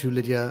 Thank you to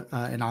Lydia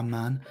in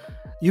Amman.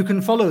 You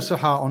can follow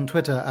Suha on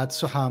Twitter at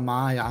Suha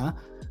Maya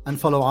and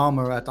follow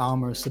Armour at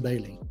Armour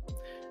Sabeli.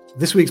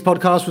 This week's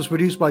podcast was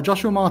produced by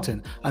Joshua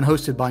Martin and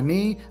hosted by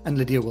me and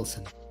Lydia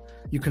Wilson.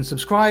 You can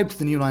subscribe to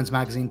the New Lines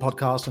Magazine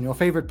podcast on your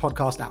favorite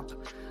podcast app.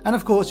 And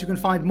of course, you can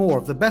find more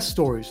of the best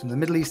stories from the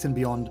Middle East and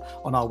beyond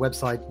on our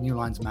website,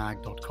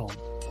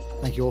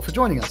 newlinesmag.com. Thank you all for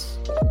joining us.